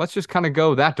us. Like, let's just kind of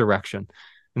go that direction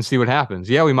and see what happens.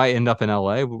 Yeah, we might end up in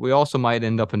LA, but we also might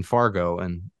end up in Fargo,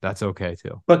 and that's okay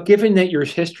too. But given that your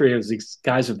history of these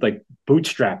guys of like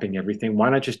bootstrapping everything, why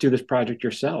not just do this project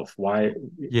yourself? Why?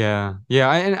 Yeah,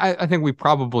 yeah, and I think we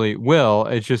probably will.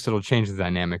 It's just it'll change the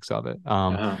dynamics of it.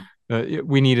 Uh-huh.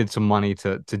 We needed some money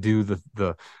to do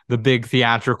the big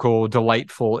theatrical,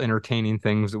 delightful, entertaining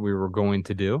things that we were going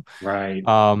to do. Right.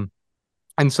 Um,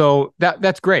 And so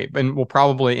that's great. And we'll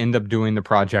probably end up doing the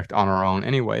project on our own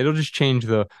anyway. It'll just change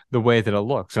the way that it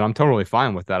looks. And I'm totally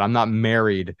fine with that. I'm not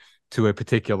married to a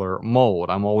particular mold.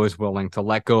 I'm always willing to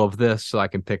let go of this so I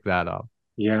can pick that up.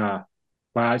 Yeah.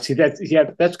 Wow. See,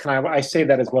 that's kind of, I say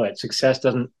that as well. That success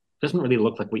doesn't really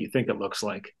look like what you think it looks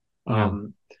like. Yeah.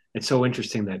 It's so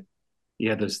interesting that,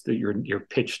 yeah, your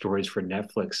pitch stories for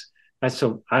Netflix. That's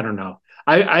so, I don't know.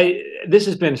 This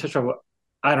has been such a,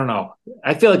 I don't know.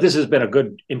 I feel like this has been a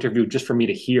good interview just for me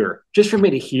to hear.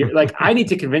 Like, I need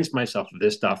to convince myself of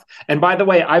this stuff. And by the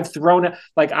way,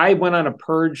 like, I went on a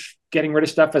purge getting rid of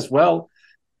stuff as well.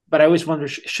 But I always wonder,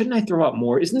 shouldn't I throw out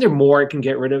more? Isn't there more I can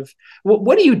get rid of?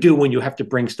 What do you do when you have to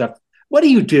bring stuff? What do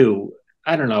you do?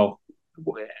 I don't know.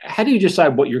 How do you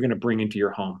decide what you're going to bring into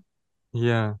your home?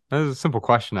 Yeah. That is a simple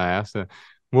question I asked.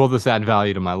 Will this add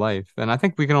value to my life? And I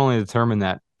think we can only determine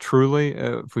that truly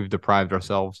if we've deprived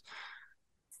ourselves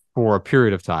for a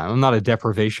period of time. I'm not a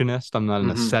deprivationist. I'm not an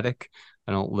Mm-hmm. ascetic.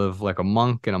 I don't live like a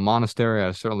monk in a monastery.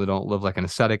 I certainly don't live like an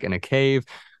ascetic in a cave,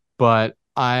 but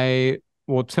I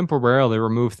will temporarily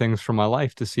remove things from my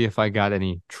life to see if I got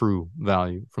any true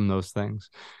value from those things.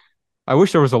 I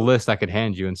wish there was a list I could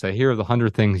hand you and say, here are the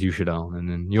 100 things you should own, and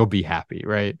then you'll be happy,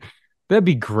 right? That'd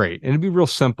be great. And it'd be real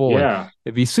simple and Yeah.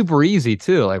 it'd be super easy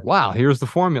too. Like, wow, here's the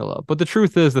formula. But the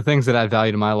truth is, the things that add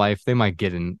value to my life, they might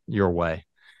get in your way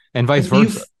and vice But do you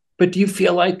versa. but do you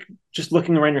feel like just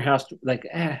looking around your house, like,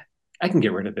 I can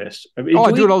get rid of this? I mean, Oh,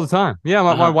 I do do it we? all the time. Yeah,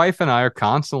 my Uh-huh. wife and I are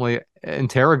constantly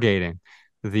interrogating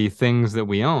the things that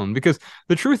we own because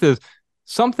the truth is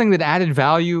something that added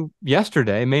value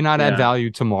yesterday may not add Yeah. value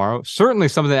tomorrow. Certainly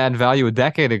something that added value a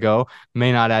decade ago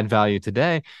may not add value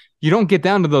today. You don't get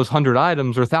down to those 100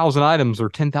 items or 1,000 items or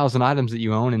 10,000 items that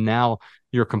you own and now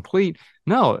you're complete.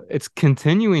 No, it's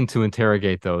continuing to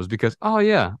interrogate those because, oh,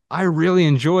 yeah, I really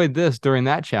enjoyed this during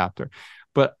that chapter.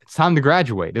 But it's time to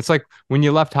graduate. It's like when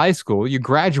you left high school, you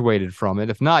graduated from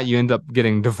it. If not, you end up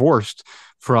getting divorced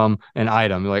from an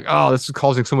item. You're like, oh, this is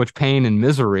causing so much pain and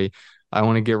misery. I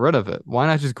want to get rid of it. Why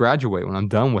not just graduate? When I'm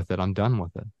done with it, I'm done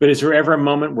with it. But is there ever a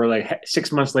moment where, like,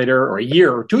 6 months later, or a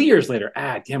year, or 2 years later,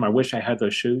 damn, I wish I had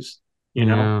those shoes? You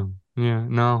know? Yeah. Yeah.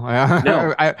 No.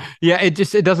 No. Yeah, it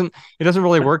doesn't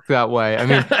really work that way. I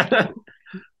mean,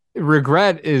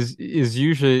 regret is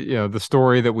usually, the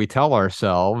story that we tell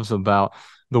ourselves about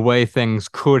the way things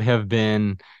could have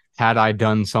been had I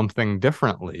done something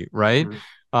differently, right?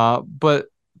 Mhm. But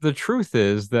the truth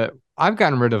is that I've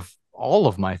gotten rid of all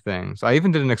of my things. I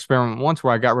even did an experiment once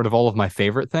where I got rid of all of my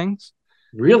favorite things.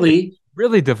 It's Really?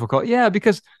 really difficult. Yeah,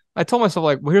 because I told myself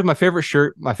like, well, here's my favorite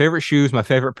shirt, my favorite shoes, my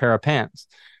favorite pair of pants.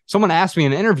 Someone asked me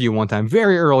in an interview one time,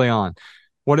 very early on,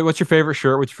 what's your favorite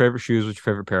shirt? What's your favorite shoes? What's your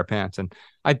favorite pair of pants? And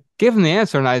I gave them the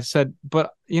answer, and I said,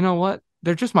 but you know what?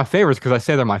 They're just my favorites because I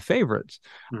say they're my favorites.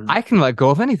 Mhm. I can let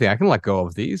go of anything. I can let go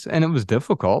of these. And it was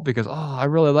difficult because, I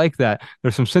really like that.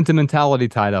 There's some sentimentality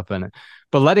tied up in it.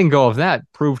 But letting go of that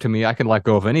proved to me I can let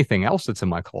go of anything else that's in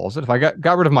my closet. If I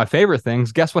got rid of my favorite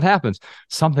things, guess what happens?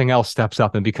 Something else steps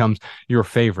up and becomes your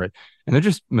favorite. And they're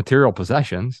just material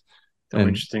possessions. Oh, And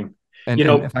interesting. and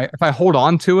if I hold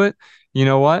on to it, you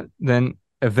know what? Then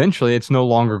eventually it's no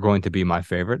longer going to be my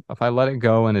favorite. If I let it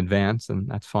go in advance, then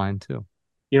that's fine too.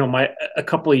 My a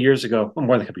couple of years ago,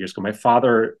 more than a couple of years ago, my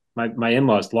father, my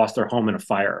in-laws lost their home in a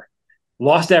fire,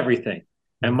 lost everything,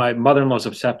 and my mother-in-law was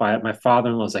upset by it. My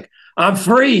father-in-law was like, "I'm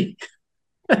free,"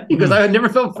 because I had never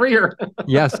felt freer.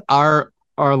 Yes, our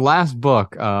last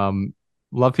book,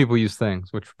 Love People Use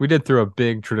Things, which we did through a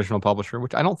big traditional publisher,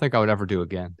 which I don't think I would ever do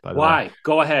again, by the way. Why?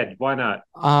 Go ahead. Why not?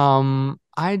 I'm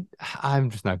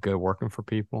just not good working for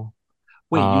people.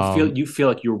 Wait, you feel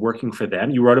like you're working for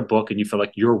them? You wrote a book and you feel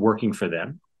like you're working for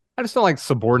them? I just don't like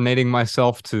subordinating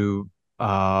myself to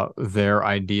their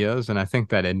ideas. And I think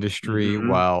that industry, Hmm.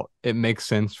 while it makes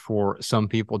sense for some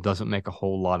people, doesn't make a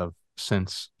whole lot of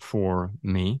sense for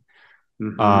me.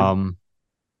 Hmm. Um,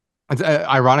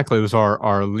 Ironically, it was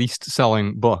our least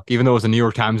selling book, even though it was a New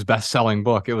York Times best-selling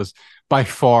book. It was by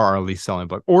far our least selling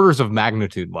book, orders of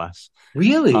magnitude less.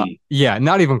 Really? Yeah,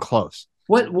 not even close.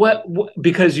 What?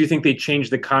 Because you think they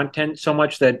changed the content so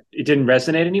much that it didn't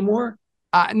resonate anymore?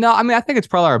 No, I mean, I think it's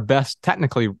probably our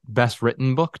technically best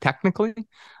written book, technically.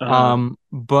 Uh,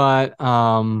 But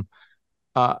uh,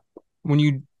 when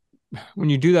you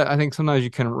do that, I think sometimes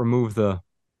you can remove the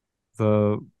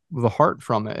the heart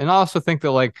from it. And I also think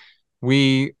that like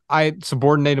I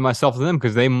subordinated myself to them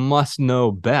because they must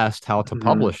know best how to mhm.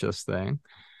 publish this thing.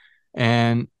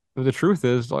 And the truth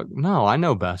is, like, no, I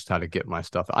know best how to get my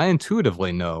stuff. I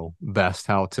intuitively know best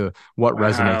what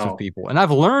resonates with Wow. people. And I've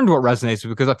learned what resonates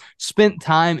because I've spent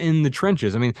time in the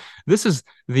trenches. I mean, this is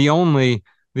the only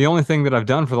thing that I've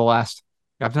done it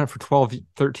for 12,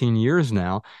 13 years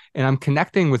now. And I'm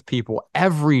connecting with people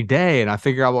every day and I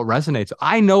figure out what resonates.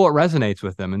 I know what resonates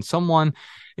with them. And someone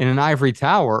in an ivory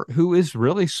tower who is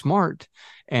really smart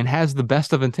and has the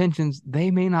best of intentions, they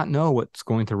may not know what's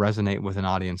going to resonate with an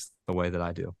audience the way that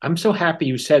I do. I'm so happy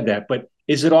you said that. But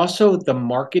is it also the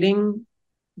marketing?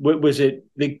 What was it?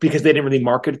 Because they didn't really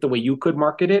market it the way you could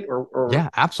market it, or Yeah,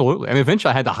 absolutely. I mean,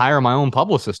 eventually I had to hire my own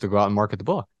publicist to go out and market the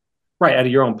book. right out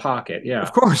of your own pocket? Of Yeah,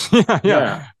 course. Yeah, yeah.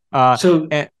 yeah. Uh, So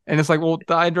and it's like, well,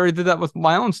 I already did that with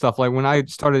my own stuff. Like when I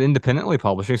started independently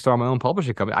publishing, started my own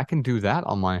publishing company, I can do that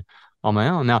on my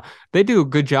own. Now, they do a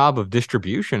good job of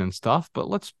distribution and stuff, but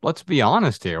let's be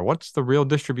honest here. What's the real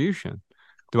distribution?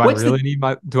 what's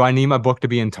the Do I need my book to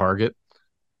be in Target?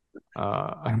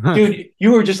 Uh, dude?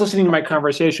 You were just listening to my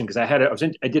conversation because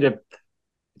I did a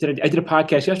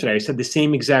podcast yesterday. I said the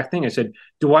same exact thing. I said,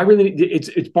 "Do I really?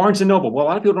 It's Barnes and Noble. Well, a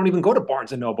lot of people don't even go to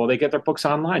Barnes and Noble. They get their books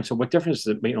online. So what difference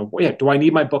does it? Yeah. Do I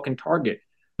need my book in Target?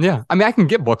 Yeah, I mean, I can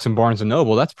get books in Barnes and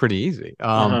Noble. That's pretty easy.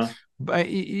 Uh huh. But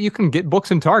you can get books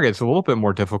in Target. It's a little bit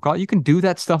more difficult. You can do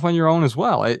that stuff on your own as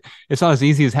well. It's not as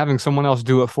easy as having someone else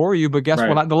do it for you. But guess what?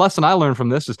 Right. The lesson I learned from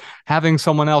this is having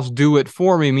someone else do it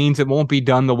for me means it won't be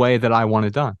done the way that I want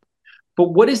it done. But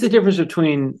what is the difference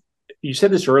between? You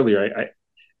said this earlier.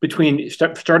 Between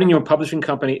starting your own publishing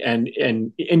company and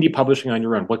indie publishing on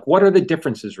your own. Like, what are the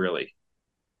differences really?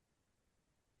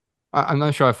 I'm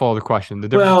not sure I follow the question. The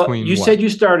difference Well, between what? You said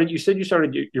you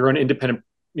started your own independent,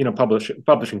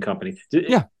 publishing company.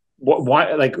 Yeah.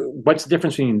 Why? Like, what's the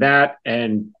difference between that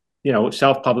and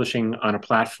self publishing on a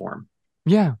platform?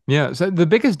 Yeah, yeah. So the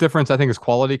biggest difference I think is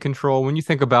quality control. When you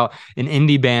think about an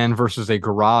indie band versus a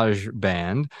garage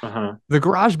band, Uh huh. the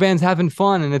garage band's having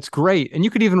fun and it's great. And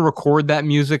you could even record that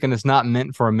music and it's not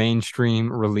meant for a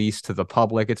mainstream release to the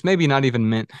public. It's maybe not even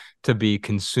meant to be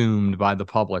consumed by the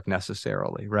public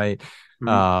necessarily, right?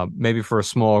 Mm-hmm. Maybe for a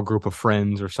small group of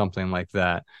friends or something like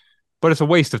that. But it's a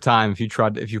waste of time if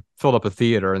you filled up a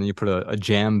theater and you put a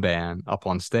jam band up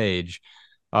on stage.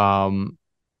 Um,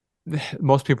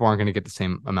 most people aren't going to get the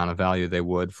same amount of value they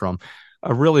would from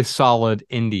a really solid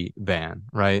indie band,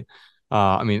 right?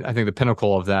 I mean, I think the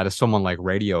pinnacle of that is someone like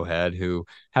Radiohead, who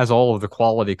has all of the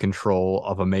quality control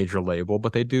of a major label,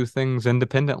 but they do things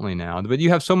independently now. But you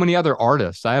have so many other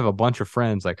artists. I have a bunch of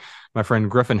friends, like my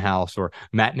friend Griffin House or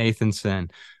Matt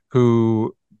Nathanson,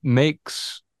 who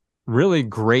makes really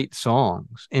great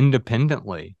songs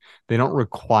independently. They don't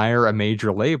require a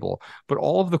major label, but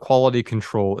all of the quality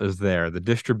control is there. The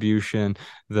distribution,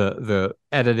 the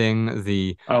editing,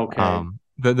 Okay.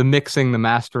 the mixing, the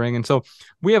mastering. And so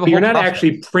we have a But whole you're not process.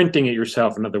 actually printing it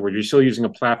yourself. In other words, you're still using a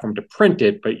platform to print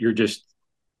it, but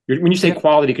when you say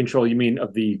quality control, you mean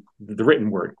of the written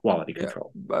word quality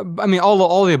control. I mean,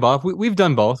 all the above. We've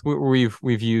done both.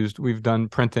 We've done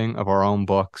printing of our own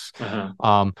books.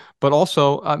 But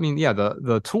also, I mean,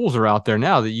 the tools are out there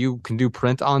now that you can do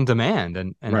print on demand,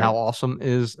 and Right. how awesome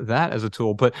is that as a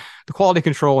tool? But the quality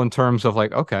control in terms of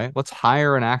like, okay, let's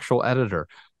hire an actual editor.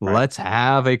 Right. Let's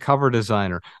have a cover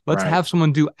designer. Let's Right. have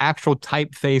someone do actual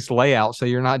typeface layout so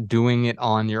you're not doing it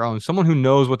on your own. Someone who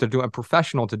knows what they're doing, a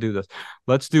professional to do this.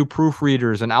 Let's do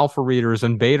proofreaders and alpha readers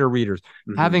and beta readers.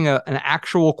 Having an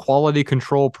actual quality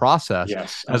control process,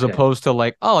 Yes. as Okay. opposed to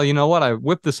like, oh, you know what? I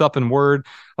whip this up in Word.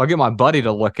 I'll get my buddy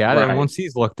to look at it. Right. And once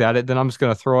he's looked at it, then I'm just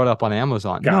going to throw it up on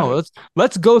Amazon. Got No, it.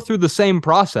 let's go through the same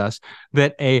process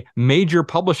that a major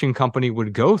publishing company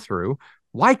would go through.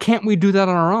 Why can't we do that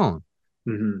on our own?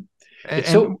 And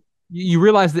you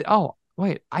realize that, oh,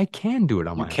 wait, I can do it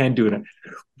on my own. You can do it.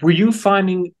 Were you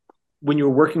finding when you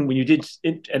were working, when you did,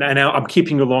 and I know I'm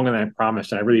keeping you longer than I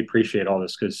promised, and I really appreciate all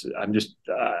this because I'm just,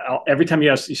 every time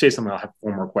you say something, I'll have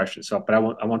four more questions. So, but I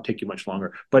won't take you much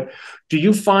longer. But do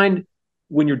you find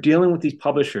when you're dealing with these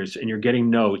publishers and you're getting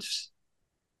notes,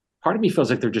 part of me feels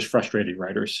like they're just frustrated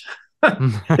writers.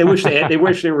 They wish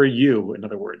they were you, in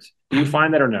other words. Do you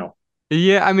find that or no?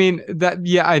 Yeah, I mean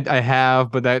I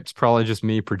have, but that's probably just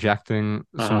me projecting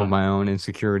some of my own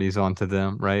insecurities onto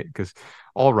them, right? Because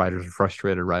all writers are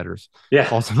frustrated writers. Yeah.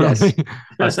 Ultimately,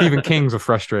 yes. Stephen King's a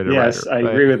frustrated writer. Yes, I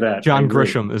agree with that. John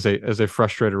Grisham is a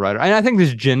frustrated writer, and I think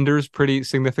this genders pretty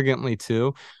significantly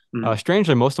too.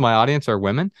 Strangely, most of my audience are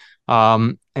women,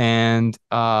 and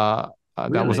that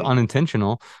was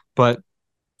unintentional, but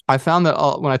I found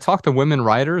that when I talk to women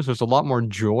writers, there's a lot more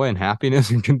joy and happiness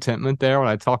and contentment there. When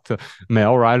I talk to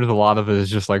male writers, a lot of it is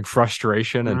just like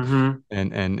frustration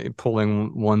and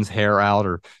pulling one's hair out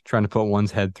or trying to put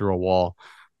one's head through a wall.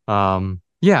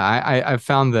 I've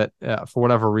found that for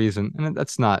whatever reason, and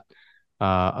that's not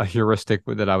a heuristic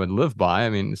that I would live by. I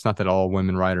mean, it's not that all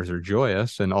women writers are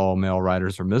joyous and all male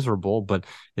writers are miserable, but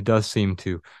it does seem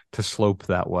to slope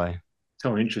that way.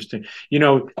 So interesting.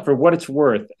 For what it's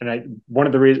worth, and one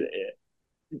of the reasons,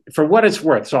 for what it's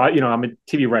worth, so I'm a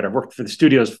TV writer. I've worked for the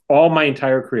studios all my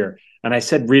entire career. And I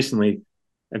said recently,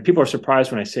 and people are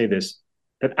surprised when I say this,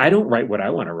 that I don't write what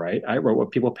I want to write. I wrote what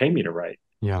people pay me to write.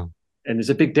 Yeah. And there's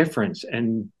a big difference.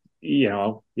 And,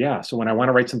 so when I want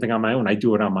to write something on my own, I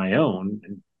do it on my own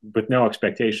and with no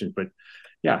expectations. But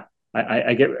yeah,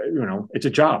 I get, it's a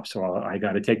job, so I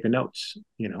got to take the notes.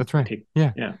 That's right.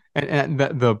 Yeah. And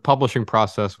the publishing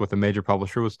process with a major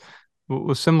publisher was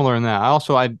similar in that. I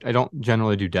don't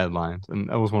generally do deadlines, and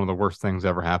that was one of the worst things that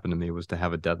ever happened to me was to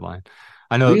have a deadline.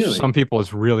 I know Really? Some people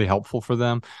it's really helpful for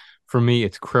them. For me,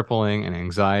 it's crippling and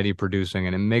anxiety producing,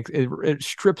 and it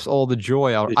strips all the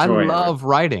joy out. I love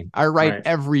writing. I write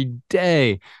every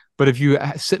day, but if you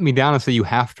sit me down and say you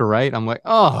have to write, I'm like,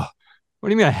 oh. What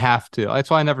do you mean I have to?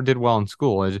 That's why I never did well in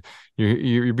school.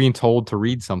 You're being told to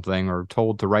read something or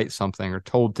told to write something or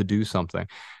told to do something.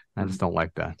 I just don't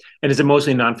like that. And is it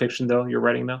mostly nonfiction, though, you're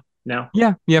writing now?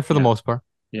 Yeah, for the most part.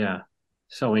 Yeah,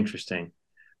 so interesting.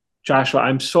 Joshua,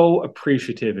 I'm so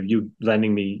appreciative of you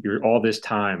lending me all this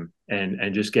time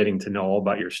and just getting to know all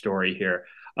about your story here.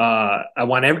 Honestly, I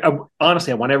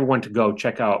want everyone to go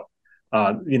check out,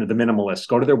 the Minimalists.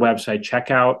 Go to their website,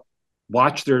 check out.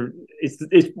 Watch it's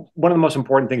one of the most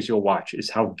important things you'll watch is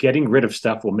how getting rid of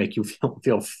stuff will make you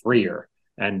feel freer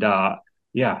and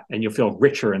you'll feel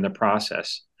richer in the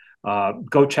process.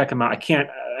 Go check them out. I can't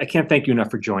thank you enough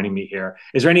for joining me here.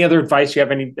 Is there any other advice you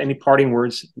have? Any parting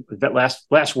words? That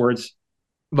last words?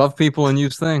 Love people and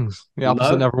use things. The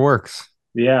opposite never works.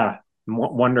 Yeah,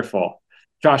 wonderful.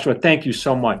 Joshua, thank you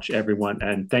so much, everyone,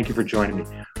 and thank you for joining me.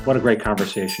 What a great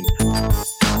conversation.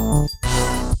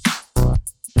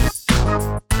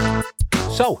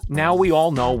 So now we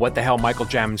all know what the hell Michael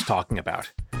Jammon's talking about.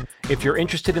 If you're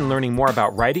interested in learning more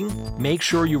about writing, make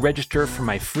sure you register for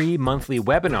my free monthly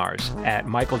webinars at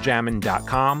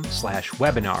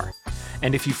michaeljammon.com/webinar.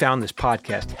 And if you found this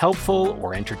podcast helpful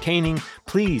or entertaining,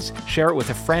 please share it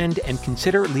with a friend and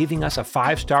consider leaving us a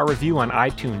 5-star review on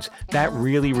iTunes. That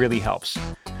really, really helps.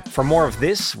 For more of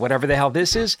this, whatever the hell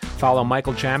this is, follow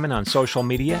Michael Jammon on social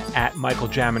media at Michael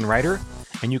Jammon Writer.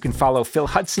 And you can follow Phil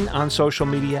Hudson on social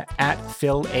media at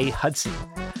Phil A. Hudson.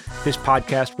 This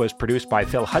podcast was produced by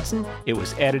Phil Hudson. It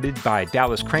was edited by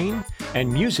Dallas Crane.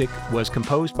 And music was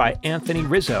composed by Anthony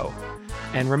Rizzo.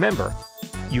 And remember,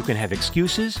 you can have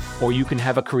excuses or you can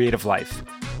have a creative life,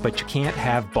 but you can't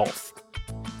have both.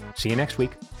 See you next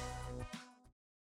week.